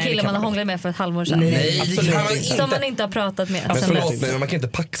en kille man har hånglat med för ett halvår sedan? Nej, absolut. Som man inte har pratat med. Men förlåt, men man kan inte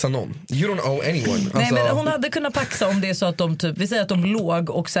paxa någon. You don't owe anyone. Alltså... Nej, men hon hade kunnat paxa om det är så att de typ, vi säger att de låg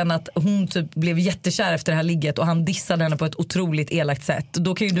och sen att hon typ blev jättekär efter det här ligget och han dissade henne på ett otroligt elakt sätt.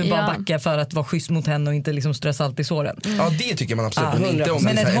 Då kan ju du bara backa för att vara schysst mot henne och inte liksom strö salt i såren. Ja, det tycker man absolut. Men inte om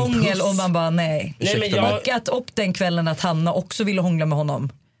men ett hångel och man bara nej. Och att upp den kvällen att Hanna också ville hångla med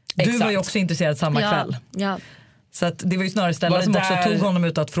honom. Du var ju också intresserad samma kväll. Ja. Så att det var ju snarare Stella som också tog honom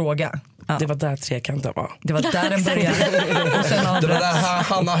ut att fråga. Ja. Det var där trekanten var. Det var där den började. Och sen det var där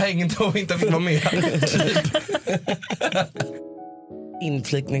Hanna hängde och inte fick vara med.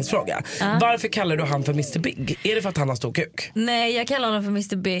 Inflikningsfråga. Varför kallar du han för Mr. Big? Är det för att han har stor kuk? Nej, jag kallar honom för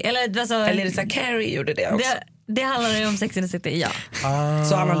Mr. Big. Eller är det så här, Carrie gjorde det också? Det handlar ju om Sex and the City, ja.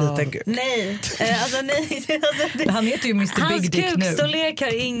 Så han har liten kuk? Nej, han heter ju Mr. Big Dick nu. Hans kukstorlek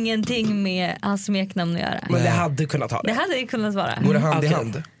har ingenting med hans smeknamn att göra. Men det hade kunnat ha det. Det hade det kunnat vara. Går det hand i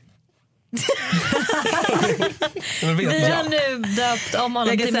hand? Vi har nu döpt om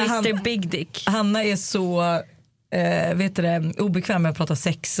honom till Mr. Big Dick. Hanna är så obekväm med att prata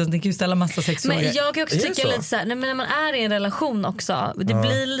sex, så det kan ju ställa massa sexfrågor. Men jag kan också tycka lite så här, men när man är i en relation också, det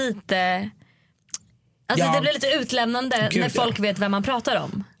blir lite... Alltså det blir lite utlämnande när folk vet vem man pratar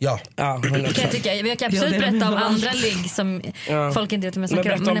om. Ja. Kan jag tycka. Jag kan absolut berätta om andra ligg som folk inte vet vem jag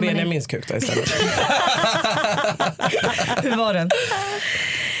snackar om. Men berätta om Benjamins kuk då istället. Hur var den?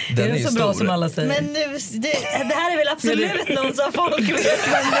 Den är så bra som alla säger. Men nu, det här är väl absolut någon som folk vet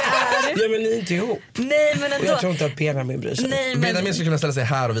vem det är. Ja, men ni är inte ihop. Nej, men ändå. Och jag tror inte att Benjamin bryr sig. Nej, men... Benjamin skulle kunna ställa sig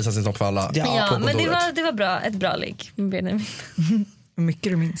här och visa sin snopp för alla. Ja, men det var bra, ett bra ligg med Benjamin. Hur mycket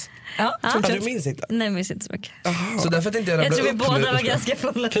du minns. Ja, du minns inte? Nej, jag minns inte så mycket. Så därför tänkte jag tror vi båda var ganska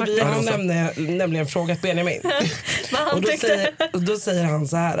fulla. För vi har nämligen frågat Benjamin. Och då säger han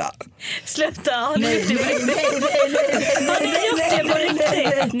så här. Sluta, har ni gjort det på riktigt? Har ni gjort det på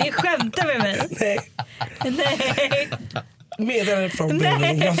riktigt? Ni skämtar med mig. Nej. Meddelande från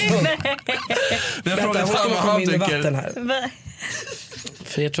Benjamin. Vi har frågat han vad han tycker här.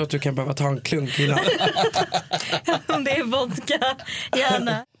 För jag tror att du kan behöva ta en klunk innan. Om det är vodka,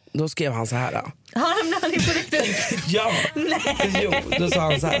 gärna. Då skrev han så här. Har han på riktigt? Ja. Nej. Jo, då sa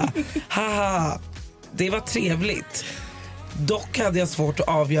han så här. Haha, det var trevligt. Dock hade jag svårt att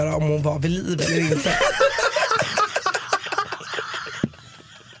avgöra om hon var vid liv eller inte.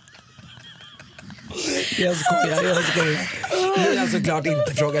 Jag skojar. Ni har såklart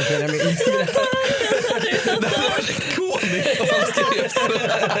inte frågat Benjamin. Det hade varit ikoniskt om han skrev så.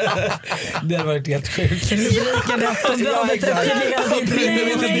 Det hade varit helt sjukt. Rubriken Aftonbladet efter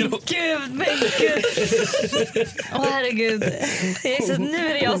Men gud. Åh herregud. Nu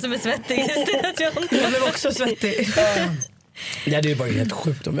är det jag som är svettig. Jag blev också svettig. Det hade ju varit helt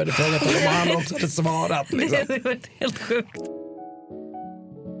sjukt om vi hade frågat honom och han också hade svarat. Liksom. Det hade varit helt sjukt.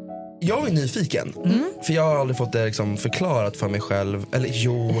 Jag är nyfiken, för jag har aldrig fått det liksom förklarat för mig själv. Eller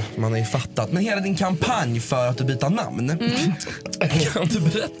jo, man har ju fattat. Men hela din kampanj för att du byta namn, kan du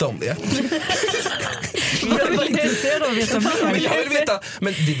berätta om det? Jag är bara intresserad av att veta mer. Jag vill veta,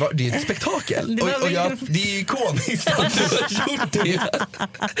 men det är ett spektakel. Det är ju ikoniskt att du har gjort det.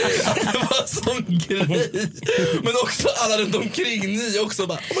 Att det var sån grej. Men också alla runt omkring, ni också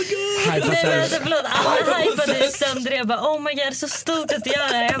bara, oh my god. Nej men alltså förlåt, alla hypade ju sönder. Jag bara, oh my god, så stort att göra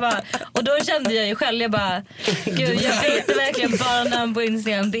det. Jag bara, och då kände jag ju själv, jag bara, gud jag vet verkligen bara namn på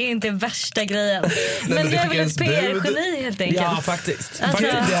Instagram. Det är inte värsta grejen. Men jag är väl ett PR-geni helt enkelt. Ja faktiskt. Alltså,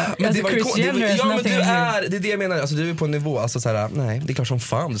 men det var det är det jag menar, alltså, du är på en nivå, alltså, såhär, nej, det är klart som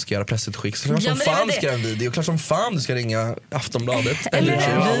fan du ska göra pressutskick. Så klart som fan du ska göra en video. Klart som fan du ska ringa Aftonbladet.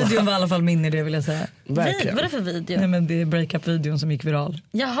 Videon var i alla fall min idé, vill jag säga. Vad är det för video? Nej, men det är breakup-videon som gick viral.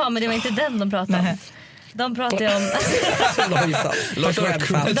 Jaha, men det var inte den de pratade om. De pratade om... de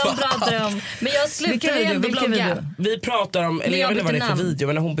pratade om... Men jag slutade ändå blogga. Vi pratar om... Eller jag vet inte vad det är för video,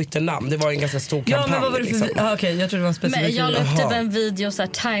 men när hon bytte namn. Det var en ganska stor kampanj. Ja, men vad var det för video? Okej, jag tror det var en specifik video. Men jag la upp typ en video så här,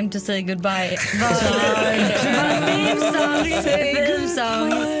 time to say goodbye.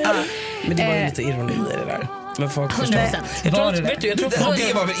 Men det var ju lite ironi i det där. Men folk 100%. Det var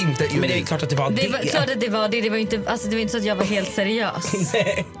väl inte ironi. Men det är klart att det var det. Det var klart att det var det. Det var inte, alltså det var inte så att jag var helt seriös.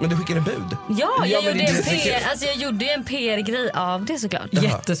 Nej. Men du skickade bud? Ja, jag gjorde ju en PR-grej av det såklart.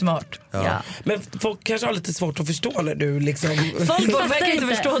 Jättesmart. Ja. Men folk kanske har lite svårt att förstå när du liksom... Folk verkar inte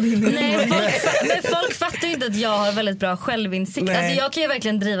förstå din. Nej, men folk fattar ju inte att jag har väldigt bra självinsikt. Alltså jag kan ju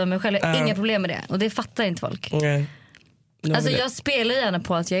verkligen driva mig själv. Inga problem med det. Och det fattar inte folk. Nej. Alltså jag spelar gärna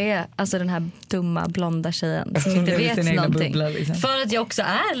på att jag är alltså den här dumma blonda tjejen som inte vet någonting. Bubbla, liksom. För att jag också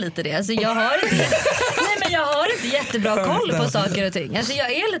är lite det. Alltså jag har inte jättebra koll på saker och ting. Alltså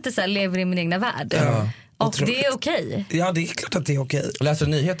jag är lite så här, lever i min egna värld. Ja. Och det är okej. Ja, det är klart att det är okej. Läser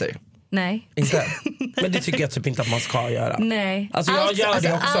du nyheter? Nej. Inte? Men det tycker jag typ inte att man ska göra. Nej. Alltså jag gör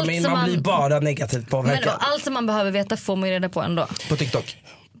det också, men man blir bara negativt påverkad. Men allt som man behöver veta får man ju reda på ändå. På TikTok?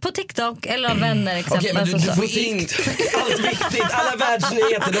 På TikTok eller av vänner exempelvis. Okej, men du får in allt viktigt, alla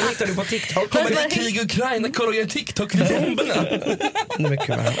världsnyheter, de hittar du på TikTok. Kommer det krig i Ukraina, kolla och gör TikTok vid bomberna. Mycket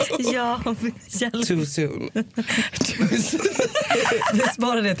väl. Ja, too soon. Vi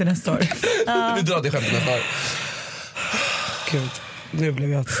sparar det till nästa år. Vi drar det skämtet nästa år. Gud, nu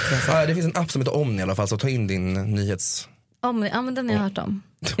blev jag stressad. Det finns en app som heter Omni i alla fall, så ta in din nyhets... Ja, men den har jag hört om.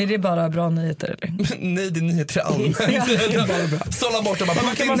 Är det bara bra nyheter eller? Nej, det är nyheter allmänt. Sålla bort dem. Men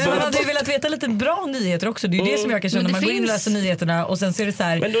man hade ju velat veta lite bra nyheter också. Det är ju det som jag kan känna när man går in och läser nyheterna och sen ser det så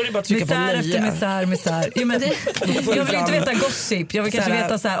här. Men då är det bara att trycka på misär nya. efter misär. Ja, men jag vill inte veta gossip. Jag vill kanske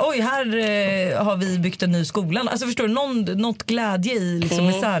veta så här, oj, här har vi byggt en ny skola. Alltså förstår du, något glädje i liksom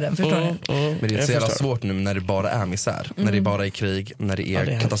misären, förstår du? Men det är så jävla svårt nu när det bara är misär. När det bara är krig, när det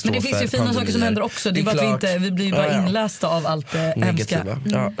är katastrofer. Men det finns ju fina saker som händer också. Det är bara att vi blir bara inlästa av allt det hemska.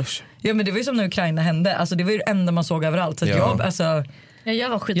 Ja, men det var ju som när Ukraina hände. Alltså det var ju det enda man såg överallt. Så jag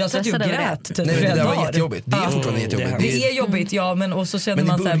var skitstressad över det. Jag satt ju och grät. Nej, men det var jättejobbigt. Det är fortfarande jättejobbigt. Det är jobbigt, ja, men och så känner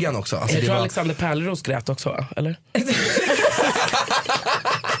man så här. Men i början också. Alltså, jag tror Alexander Pärleros grät också, va? Eller?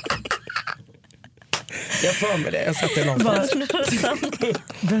 Jag får med det. Jag satt det någonstans.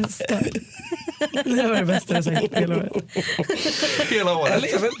 Bästa. Det var det bästa jag sagt hela året. Hela året. Eller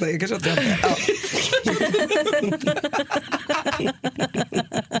jag vet inte, jag kanske inte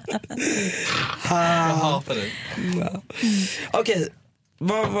jag hatar det. Okej,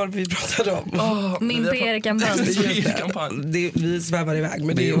 Vad var det vi pratade om? Min PR-kampanj. Vi svävar iväg,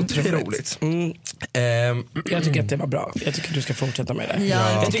 men det är otroligt. Jag tycker att det var bra. Jag tycker att du ska fortsätta med det.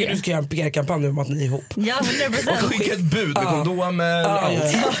 Ja, jag tycker att du ska göra en PR-kampanj om att ni är ihop. Ja, 100%. Och skicka ett bud med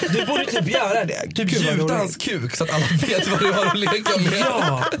kondomer. Du borde typ göra det. Typ gjuta hans kuk så att alla vet vad du har att leka med.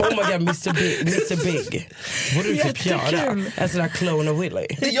 Ja, oh my god, Mr. Big. Det borde du typ göra. En sån där clone of Willy.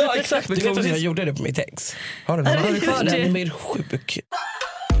 Ja, exakt. Du vet att jag gjorde det på mitt ex. Har du den? Den är sjuk.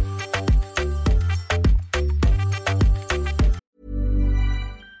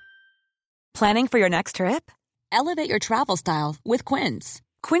 Planning for your next trip? Elevate your travel style with Quince.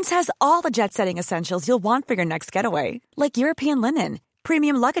 Quince has all the jet-setting essentials you'll want for your next getaway, like European linen,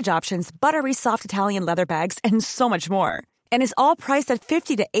 premium luggage options, buttery soft Italian leather bags, and so much more. And is all priced at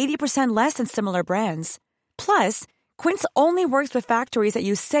 50 to 80% less than similar brands. Plus, Quince only works with factories that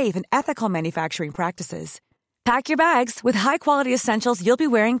use safe and ethical manufacturing practices. Pack your bags with high-quality essentials you'll be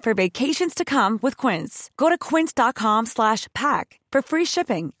wearing for vacations to come with Quince. Go to quince.com/pack for free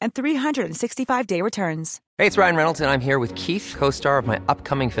shipping and 365-day returns. Hey, it's Ryan Reynolds, and I'm here with Keith, co-star of my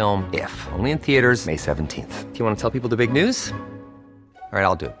upcoming film, If, only in theaters May 17th. Do you want to tell people the big news? All right,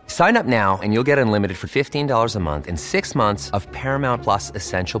 I'll do it. Sign up now and you'll get unlimited for $15 a month and 6 months of Paramount Plus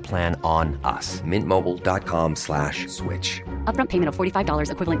Essential Plan on us. Mintmobile.com/switch. Upfront payment of $45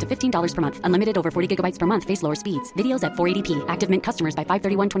 equivalent to $15 per month. Unlimited over 40 gigabytes per month. Face lower speeds. Videos at 480p. Active Mint customers by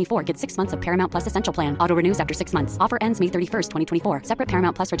 531.24 get 6 months of Paramount Plus Essential Plan. Auto renews after 6 months. Offer ends May 31st, 2024. Separate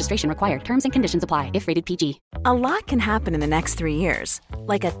Paramount Plus registration required. Terms and conditions apply if rated PG. A lot can happen in the next 3 years.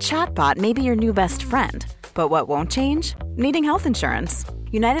 Like a chatbot may be your new best friend. But what won't change? Needing health insurance.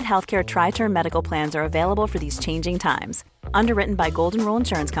 United Healthcare Tri-Term Medical Plans are available for these changing times. Underwritten by Golden Rule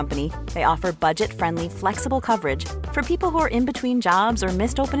Insurance Company, they offer budget-friendly, flexible coverage for people who are in between jobs or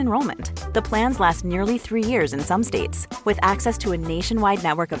missed open enrollment. The plans last nearly 3 years in some states, with access to a nationwide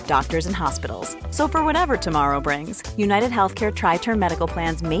network of doctors and hospitals. So for whatever tomorrow brings, United Healthcare Tri-Term Medical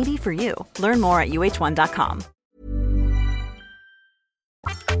Plans may be for you. Learn more at uh1.com.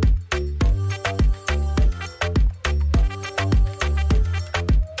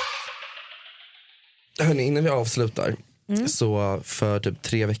 Hörrni, innan vi avslutar, så för typ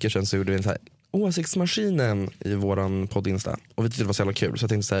 3 veckor sedan så gjorde vi en så här åsiktsmaskinen i våran podd-insta. Och vi tyckte det var så jävla kul. Så jag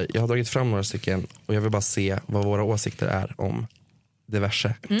tänkte så här, jag har dragit fram några stycken och jag vill bara se vad våra åsikter är om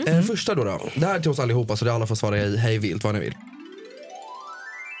diverse. Första då. Det här är till oss allihopa, så det alla får svara hej vilt vad ni vill.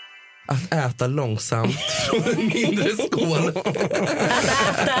 Att äta långsamt från en mindre skål.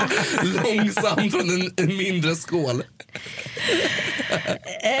 Långsamt från en mindre skål.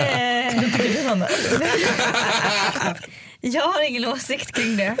 Vad tycker du, Hanna? Jag har ingen åsikt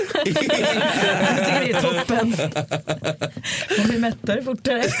kring det. Jag tycker det är toppen. Man blir mättare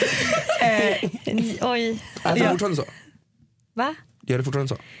fortare. Oj. Är det fortfarande så? Va? Gör det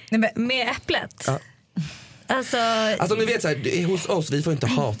fortfarande så? Nej, men med äpplet? Ja. Alltså ni vet så här, hos oss, vi får inte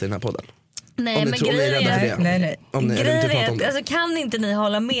hata i den här podden. Nej, men grejen är, nej. Alltså, kan inte ni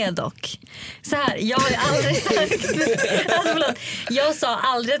hålla med dock? Så här, jag har ju aldrig sagt jag sa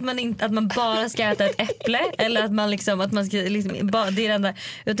aldrig att man bara ska äta ett äpple eller att man liksom att man ska liksom bara, det är det enda,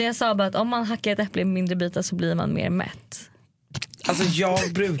 utan jag sa bara att om man hackar ett äpple i mindre bitar så blir man mer mätt. Alltså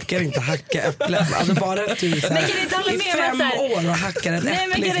jag brukar inte hacka äpplen. Alltså bara att du såhär, i 5 år och hackar ett äpple. Nej,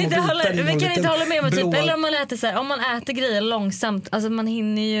 men kan inte hålla med om typ, eller om man äter så här, om man äter grejer långsamt, alltså man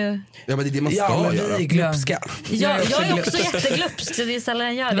hinner ju. Ja, men det är det man ska göra. Ja, vi är glupska. Jag är också jätteglupsk, så det är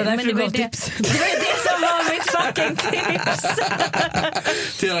sällan jag gör det. Men det var det som var mitt fucking tips.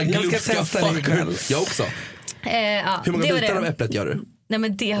 Till alla glupska fucker. Jag också. Hur många bitar av äpplet gör du? Nej,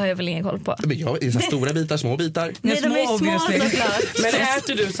 men det har jag väl ingen koll på. Men jag är så stora bitar, små bitar. Nej, de är små såklart. Men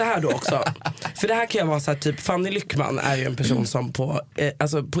äter du så här då också? För det här kan jag vara så här, typ Fanny Lyckman är ju en person som på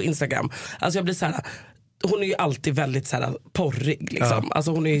Instagram, alltså jag blir så här, hon är ju alltid väldigt så här porrig liksom. Ja.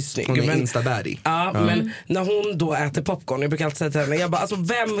 Alltså hon är ju snygg. Hon är instabärdig. Ja, men när hon då äter popcorn, jag brukar alltid säga till henne, jag bara, alltså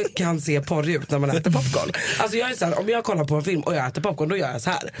vem kan se porrig ut när man äter popcorn? Alltså jag är så här, om jag kollar på en film och jag äter popcorn, då gör jag så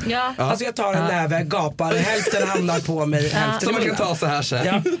här. Ja. Alltså jag tar en näve, gapar, hälften hamnar på mig, hälften så man kan ta så här sen.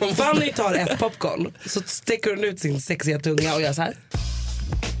 Ja. Fanny tar ett popcorn, så sticker hon ut sin sexiga tunga och gör så här.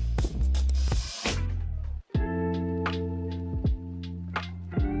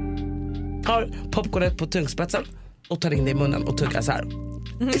 Tar popcornet på tungspetsen och tar in det i munnen och tuggar så här.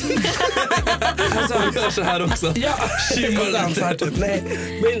 Alltså, jag gör så här också. Ja, nej,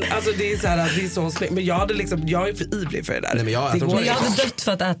 men alltså det är så här, det är så snyggt. Men jag är för ivrig för det där. Nej, men jag hade dött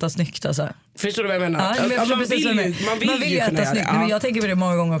för att äta snyggt alltså. Förstår du vad jag menar? Ja, man vill ju äta snyggt. Men jag tänker på det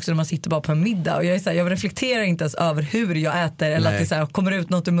många gånger också när man sitter bara på en middag. Och jag reflekterar inte ens över hur jag äter. Eller att det så här, kommer ut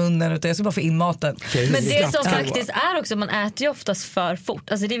något i munnen. Utan jag ska bara få in maten. Men det som faktiskt är också, man äter ju oftast för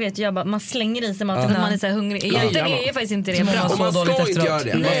fort. Alltså det vet jag bara, man slänger i sig maten för att man är så här hungrig. Egentligen är ju faktiskt inte det bra. Och man ska inte göra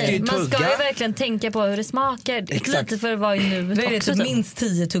det. Man ska ju verkligen tänka på hur det smakar. Lite för varje nu. Det är typ minst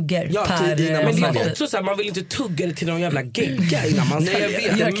 10 tuggar per. Men det är också så här, man vill inte tugga det till någon jävla gegga innan man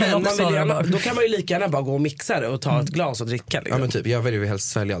då kan man ju lika gärna bara gå och mixa det och ta ett glas och dricka liksom. Ja men typ, jag vill ju helst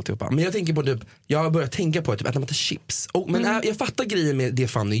svälja alltihopa. Men jag tänker på typ, jag har börjat tänka på typ, att man tar chips. Jag fattar grejen med det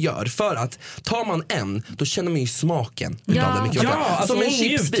Fanny gör. För att tar man en, då känner man ju smaken utav det mycket. Alltså som en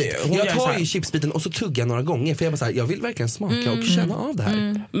chipsbit. Jag tar ju chipsbiten och så tuggar några gånger. För jag bara så här, jag vill verkligen smaka och känna av det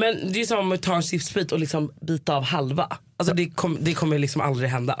här. Men det är som att ta en chipsbit och liksom bita av halva. Alltså det kommer liksom aldrig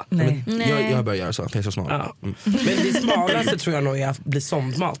hända. Nej. Jag börjar göra så, för jag är så smal. Ja. Men det smalaste tror jag nog är att bli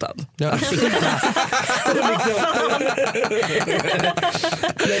sondmatad. Ja.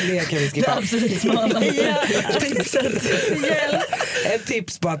 Det kan vi skippa. Det absolut smalaste. Ett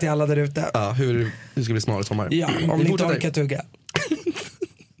tips bara till alla där ute. Ja, hur du ska bli smal i sommar. Ja, om ni inte orkar tugga.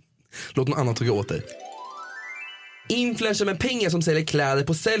 Låt någon annan tugga åt dig. Influencer med pengar som säljer kläder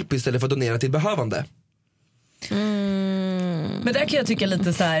på Sellpy istället för att donera till behövande. Men där kan jag tycka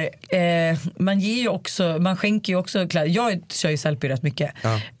lite så här, man skänker ju också kläder. Jag kör ju Sellpy rätt mycket.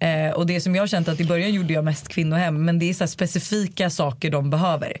 Och det som jag har känt att i början gjorde jag mest kvinnohem, men det är så här specifika saker de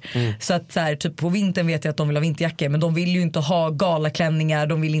behöver. Så att så här, typ på vintern vet jag att de vill ha vinterjackor, men de vill ju inte ha galaklänningar,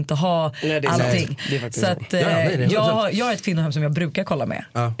 de vill inte ha allting. Så att jag har ett kvinnohem som jag brukar kolla med.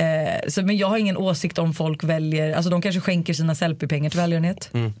 Men jag har ingen åsikt om folk väljer, alltså de kanske skänker sina Sellpy-pengar till välgörenhet.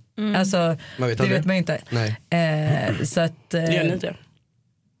 Alltså, det vet man ju inte. Nej. Så att gör ni det?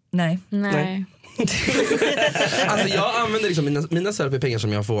 Nej. Alltså jag använder liksom mina Sellpy-pengar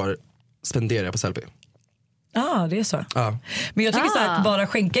som jag får spendera på Sellpy. Det är så. Men jag tycker så att bara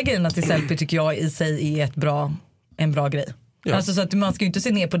skänka grejerna till Sellpy tycker jag i sig är en bra grej. Alltså så att man ska ju inte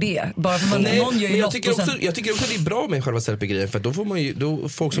se ner på det. Bara för någon gör ju jag tycker också att det är bra med själva Sellpy-grejen. För då får man ju,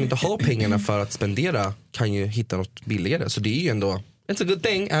 folk som inte har pengarna för att spendera kan ju hitta något billigare. Så det är ju ändå it's a good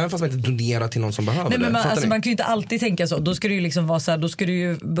thing, även fast man inte donerar till någon som behöver det. Men man kan ju inte alltid tänka så. Då ska det ju liksom vara så här, då ska du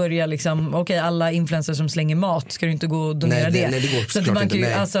ju börja liksom, okej, alla influencers som slänger mat ska du inte gå och donera det. Nej, det går så att man kan ju,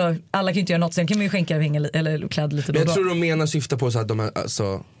 alltså, alla kan ju inte göra något. Sen kan man ju skänka pengar eller kläder lite då. Jag tror de syftar på så att de är,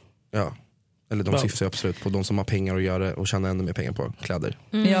 alltså, eller de syftar absolut på de som har pengar att göra och tjäna ännu mer pengar på kläder.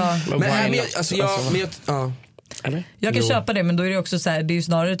 Jag kan köpa det, men då är det också så här, det är ju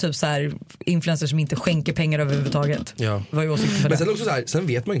snarare typ så här influencers som inte skänker pengar överhuvudtaget. Vad är åsikten för det? Men sen också så här, sen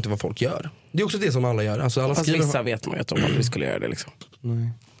vet man ju inte vad folk gör. Det är också det som alla gör. Alltså alla skriver... vissa vet man ju att de aldrig skulle göra det liksom. Nej.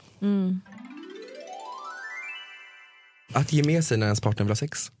 Att ge med sig när ens partner vill ha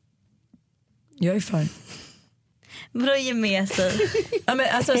sex. Jag är fan. Vadå ge med sig? Men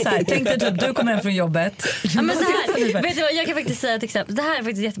alltså så här, tänk dig typ, du kommer hem från jobbet. Men så här, vet du vad, jag kan faktiskt säga ett exempel. Det här är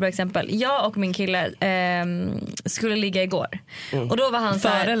faktiskt ett jättebra exempel. Jag och min kille skulle ligga igår. Och då var han så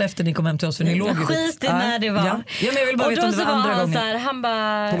här, före eller efter ni kom hem till oss, för ni låg ju skit när det var. Men jag vill bara veta om det var andra gången. Så här, han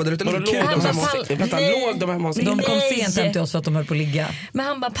bara de kom sent hem till oss för att de höll på att ligga. Men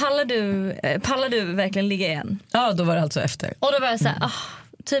han bara, pallar du verkligen ligga igen? Ja, då var det alltså efter. Och då var jag så här,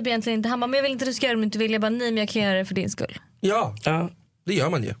 typ egentligen inte. Han bara, men jag vill inte du ska göra det om du inte vill. Jag bara, nej men jag kan göra det för din skull. Ja, det gör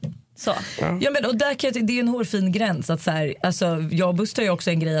man ju. Så. Ja, men och där kan det är ju en hårfin gräns att så här, alltså jag bustar ju också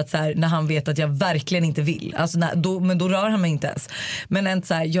en grej att så här, när han vet att jag verkligen inte vill. Alltså men då rör han mig inte ens. Men en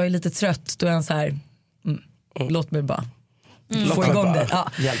så här, jag är lite trött, då är han så här, låt mig bara få igång det.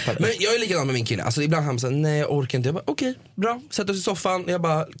 Men jag är likadan med min kille. Alltså ibland han säger nej jag orkar inte. Jag bara okej, bra. Sätter oss i soffan. Jag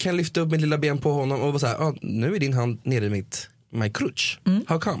bara kan lyfta upp mitt lilla ben på honom och bara så här, nu är din hand nere i my crutch.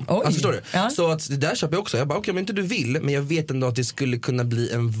 How come? Alltså förstår du? Ja. Så att det där köper jag också. Jag bara okej, men inte du vill, men jag vet ändå att det skulle kunna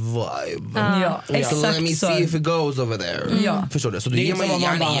bli en vibe. So let me see if it goes over there. Förstår du? Så det är man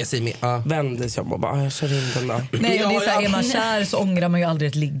gärna ge sig med. Vänder sig om och bara jag kör in den där. Nej, det är så här, är man kär så ångrar man ju aldrig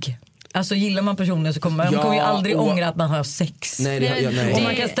ett ligg. Alltså gillar man personen så kommer man ju aldrig ångra att man har sex. Nej. Och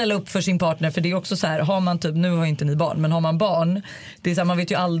man kan ställa upp för sin partner, för det är också så här, har man typ, nu har inte ni barn, men har man barn, det är så här, man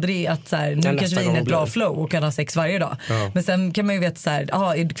vet ju aldrig att så här, nu kanske vi är in ett bra flow och kan ha sex varje dag. Men sen kan man ju veta så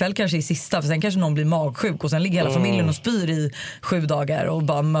här, ikväll kanske är sista, för sen kanske någon blir magsjuk och sen ligger hela familjen och spyr i 7 dagar och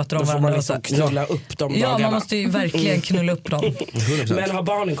bara möter dem varandra. Då får man liksom knulla upp de dagarna. Ja, man måste ju verkligen knulla upp dem. 100%. Men har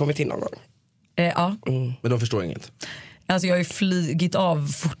barnen kommit in någon gång? Ja. Men de förstår inget. Alltså jag har ju flygit av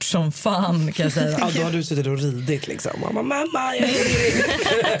fort som fan kan jag säga. Ja, då har du suttit och ridit liksom. Mamma, jag är ridit.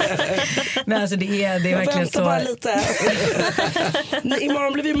 Nej, alltså det är verkligen så. Bara lite.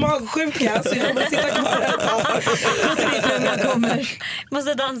 Imorgon blir vi magsjuka så jag måste sitta kvar ett tag.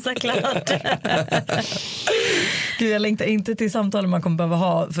 Måste dansa klart. Gud, jag längtar inte till samtal man kommer behöva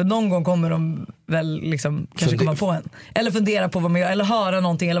ha. För någon gång kommer de väl liksom kanske komma på en. Eller fundera på vad man gör. Eller höra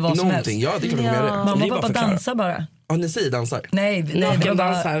någonting eller vad som helst. Ja, det kan de göra det. Mamma och pappa dansar bara. Ja, ni säger dansar? Nej,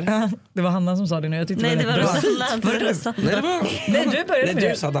 det var Hanna som sa det nu. Jag tyckte nej, det var bra. Rosanna. Nej, du började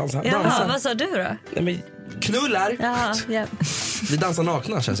med du sa dansa. Jaha, vad sa du då? Nej, men knullar. Jaha, ja. Vi dansar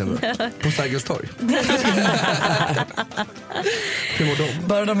nakna känns det ändå. På Sergels torg. Hur mår de?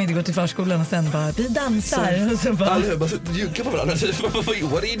 Bara de inte går till förskolan och sen bara, vi dansar. Och så bara jugga på varandra.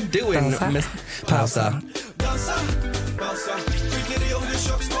 What are you doing? Pausa.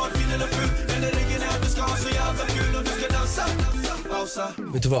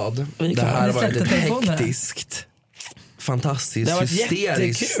 Vet du vad? Det här har varit ett hektiskt, fantastiskt, hysteriskt. Det har varit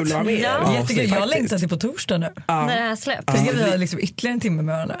jättekul att vara med. Jättekul. Jag längtar till på torsdag nu. När det här släpps. Tänker vi har liksom ytterligare en timme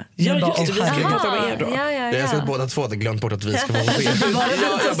med varandra. Ja, just det. Vi ska prata med er då. Jag ska båda två hade glömt bort att vi ska vara med.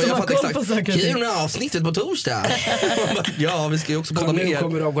 Jag fattar exakt. Kul avsnittet på torsdag. Ja, vi ska ju också prata med er. Nu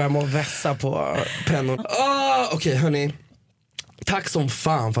kommer de gå hem och vässa på pennor. Okej, hörni. Tack som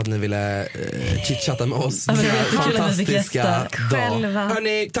fan för att ni ville chitchatta med oss. Den här fantastiska dag.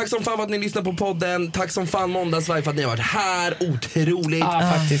 Hörni, tack som fan för att ni lyssnar på podden. Tack som fan Måndagsvibe för att ni har varit här. Otroligt.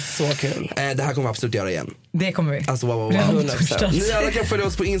 Ja, faktiskt så kul. Det här kommer vi absolut göra igen. Det kommer vi. Alltså wow. Ni alla kan följa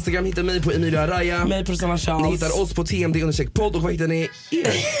oss på Instagram. Hitta mig på Emilia Raya. Mig på Rosanna Charles. Ni hittar oss på TMD_podd. Och vad hittar ni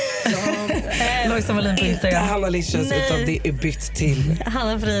er? Lojsa Wallin på Instagram. Hanna Licious, utan det är bytt till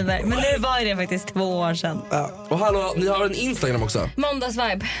Hanna Friberg. Men nu var det faktiskt 2 år sedan. Och hallå, ni har en Instagram också.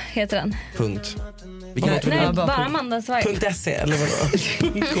 Måndagsvibe heter den. Punkt. Nej, bara Måndagsvibe. .se eller vadå?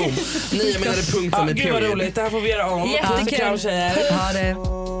 .com. Nej, jag menade punkt som är gud vad roligt, det här får vi göra om. Jättekul. Ha det.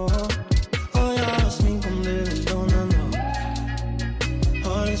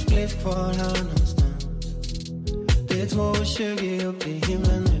 Det är 2:20 upp i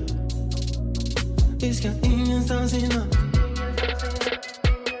himlen nu. Vi ska ingenstans innan.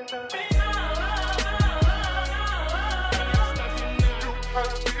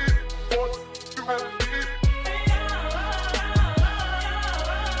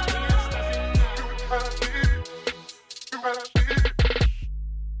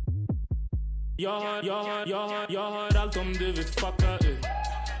 Jag har allt om du vill fucka ut.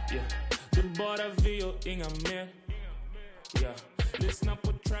 Det är bara vi och inga mer. Lyssna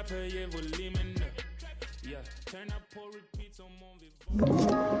på trap, höjer volymen nu. Turn up på repeat som om vi...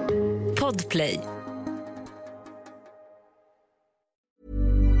 Podplay.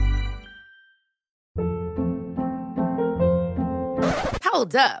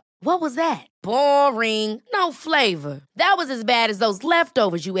 Hold up. What was that? Boring. No flavor. That was as bad as those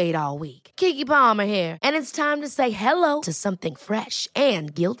leftovers you ate all week. Keke Palmer here, and it's time to say hello to something fresh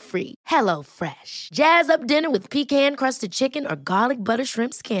and guilt-free. Hello Fresh. Jazz up dinner with pecan-crusted chicken or garlic butter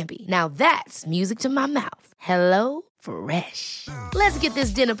shrimp scampi. Now that's music to my mouth. Hello Fresh. Let's get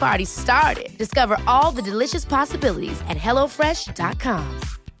this dinner party started. Discover all the delicious possibilities at hellofresh.com.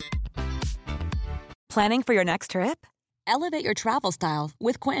 Planning for your next trip? Elevate your travel style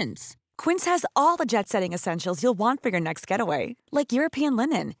with Quince. Quince has all the jet-setting essentials you'll want for your next getaway, like European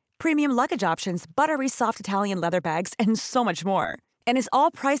linen, premium luggage options, buttery soft Italian leather bags, and so much more. And is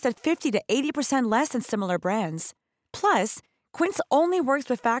all priced at 50 to 80% less than similar brands. Plus, Quince only works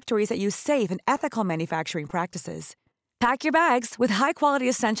with factories that use safe and ethical manufacturing practices. Pack your bags with high-quality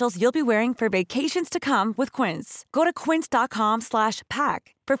essentials you'll be wearing for vacations to come with Quince. Go to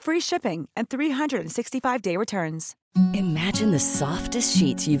quince.com/pack for free shipping and 365-day returns. Imagine the softest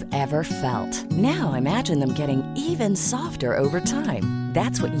sheets you've ever felt. Now imagine them getting even softer over time.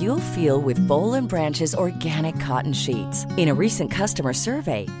 That's what you'll feel with Boll & Branch's organic cotton sheets. In a recent customer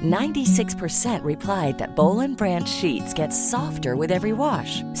survey, 96% replied that Boll & Branch sheets get softer with every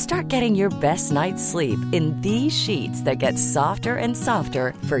wash. Start getting your best night's sleep in these sheets that get softer and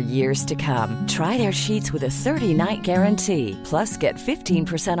softer for years to come. Try their sheets with a 30-night guarantee. Plus, get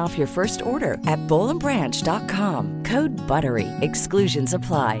 15% off your first order at bollandbranch.com. Code BUTTERY. Exclusions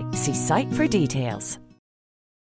apply. See site for details.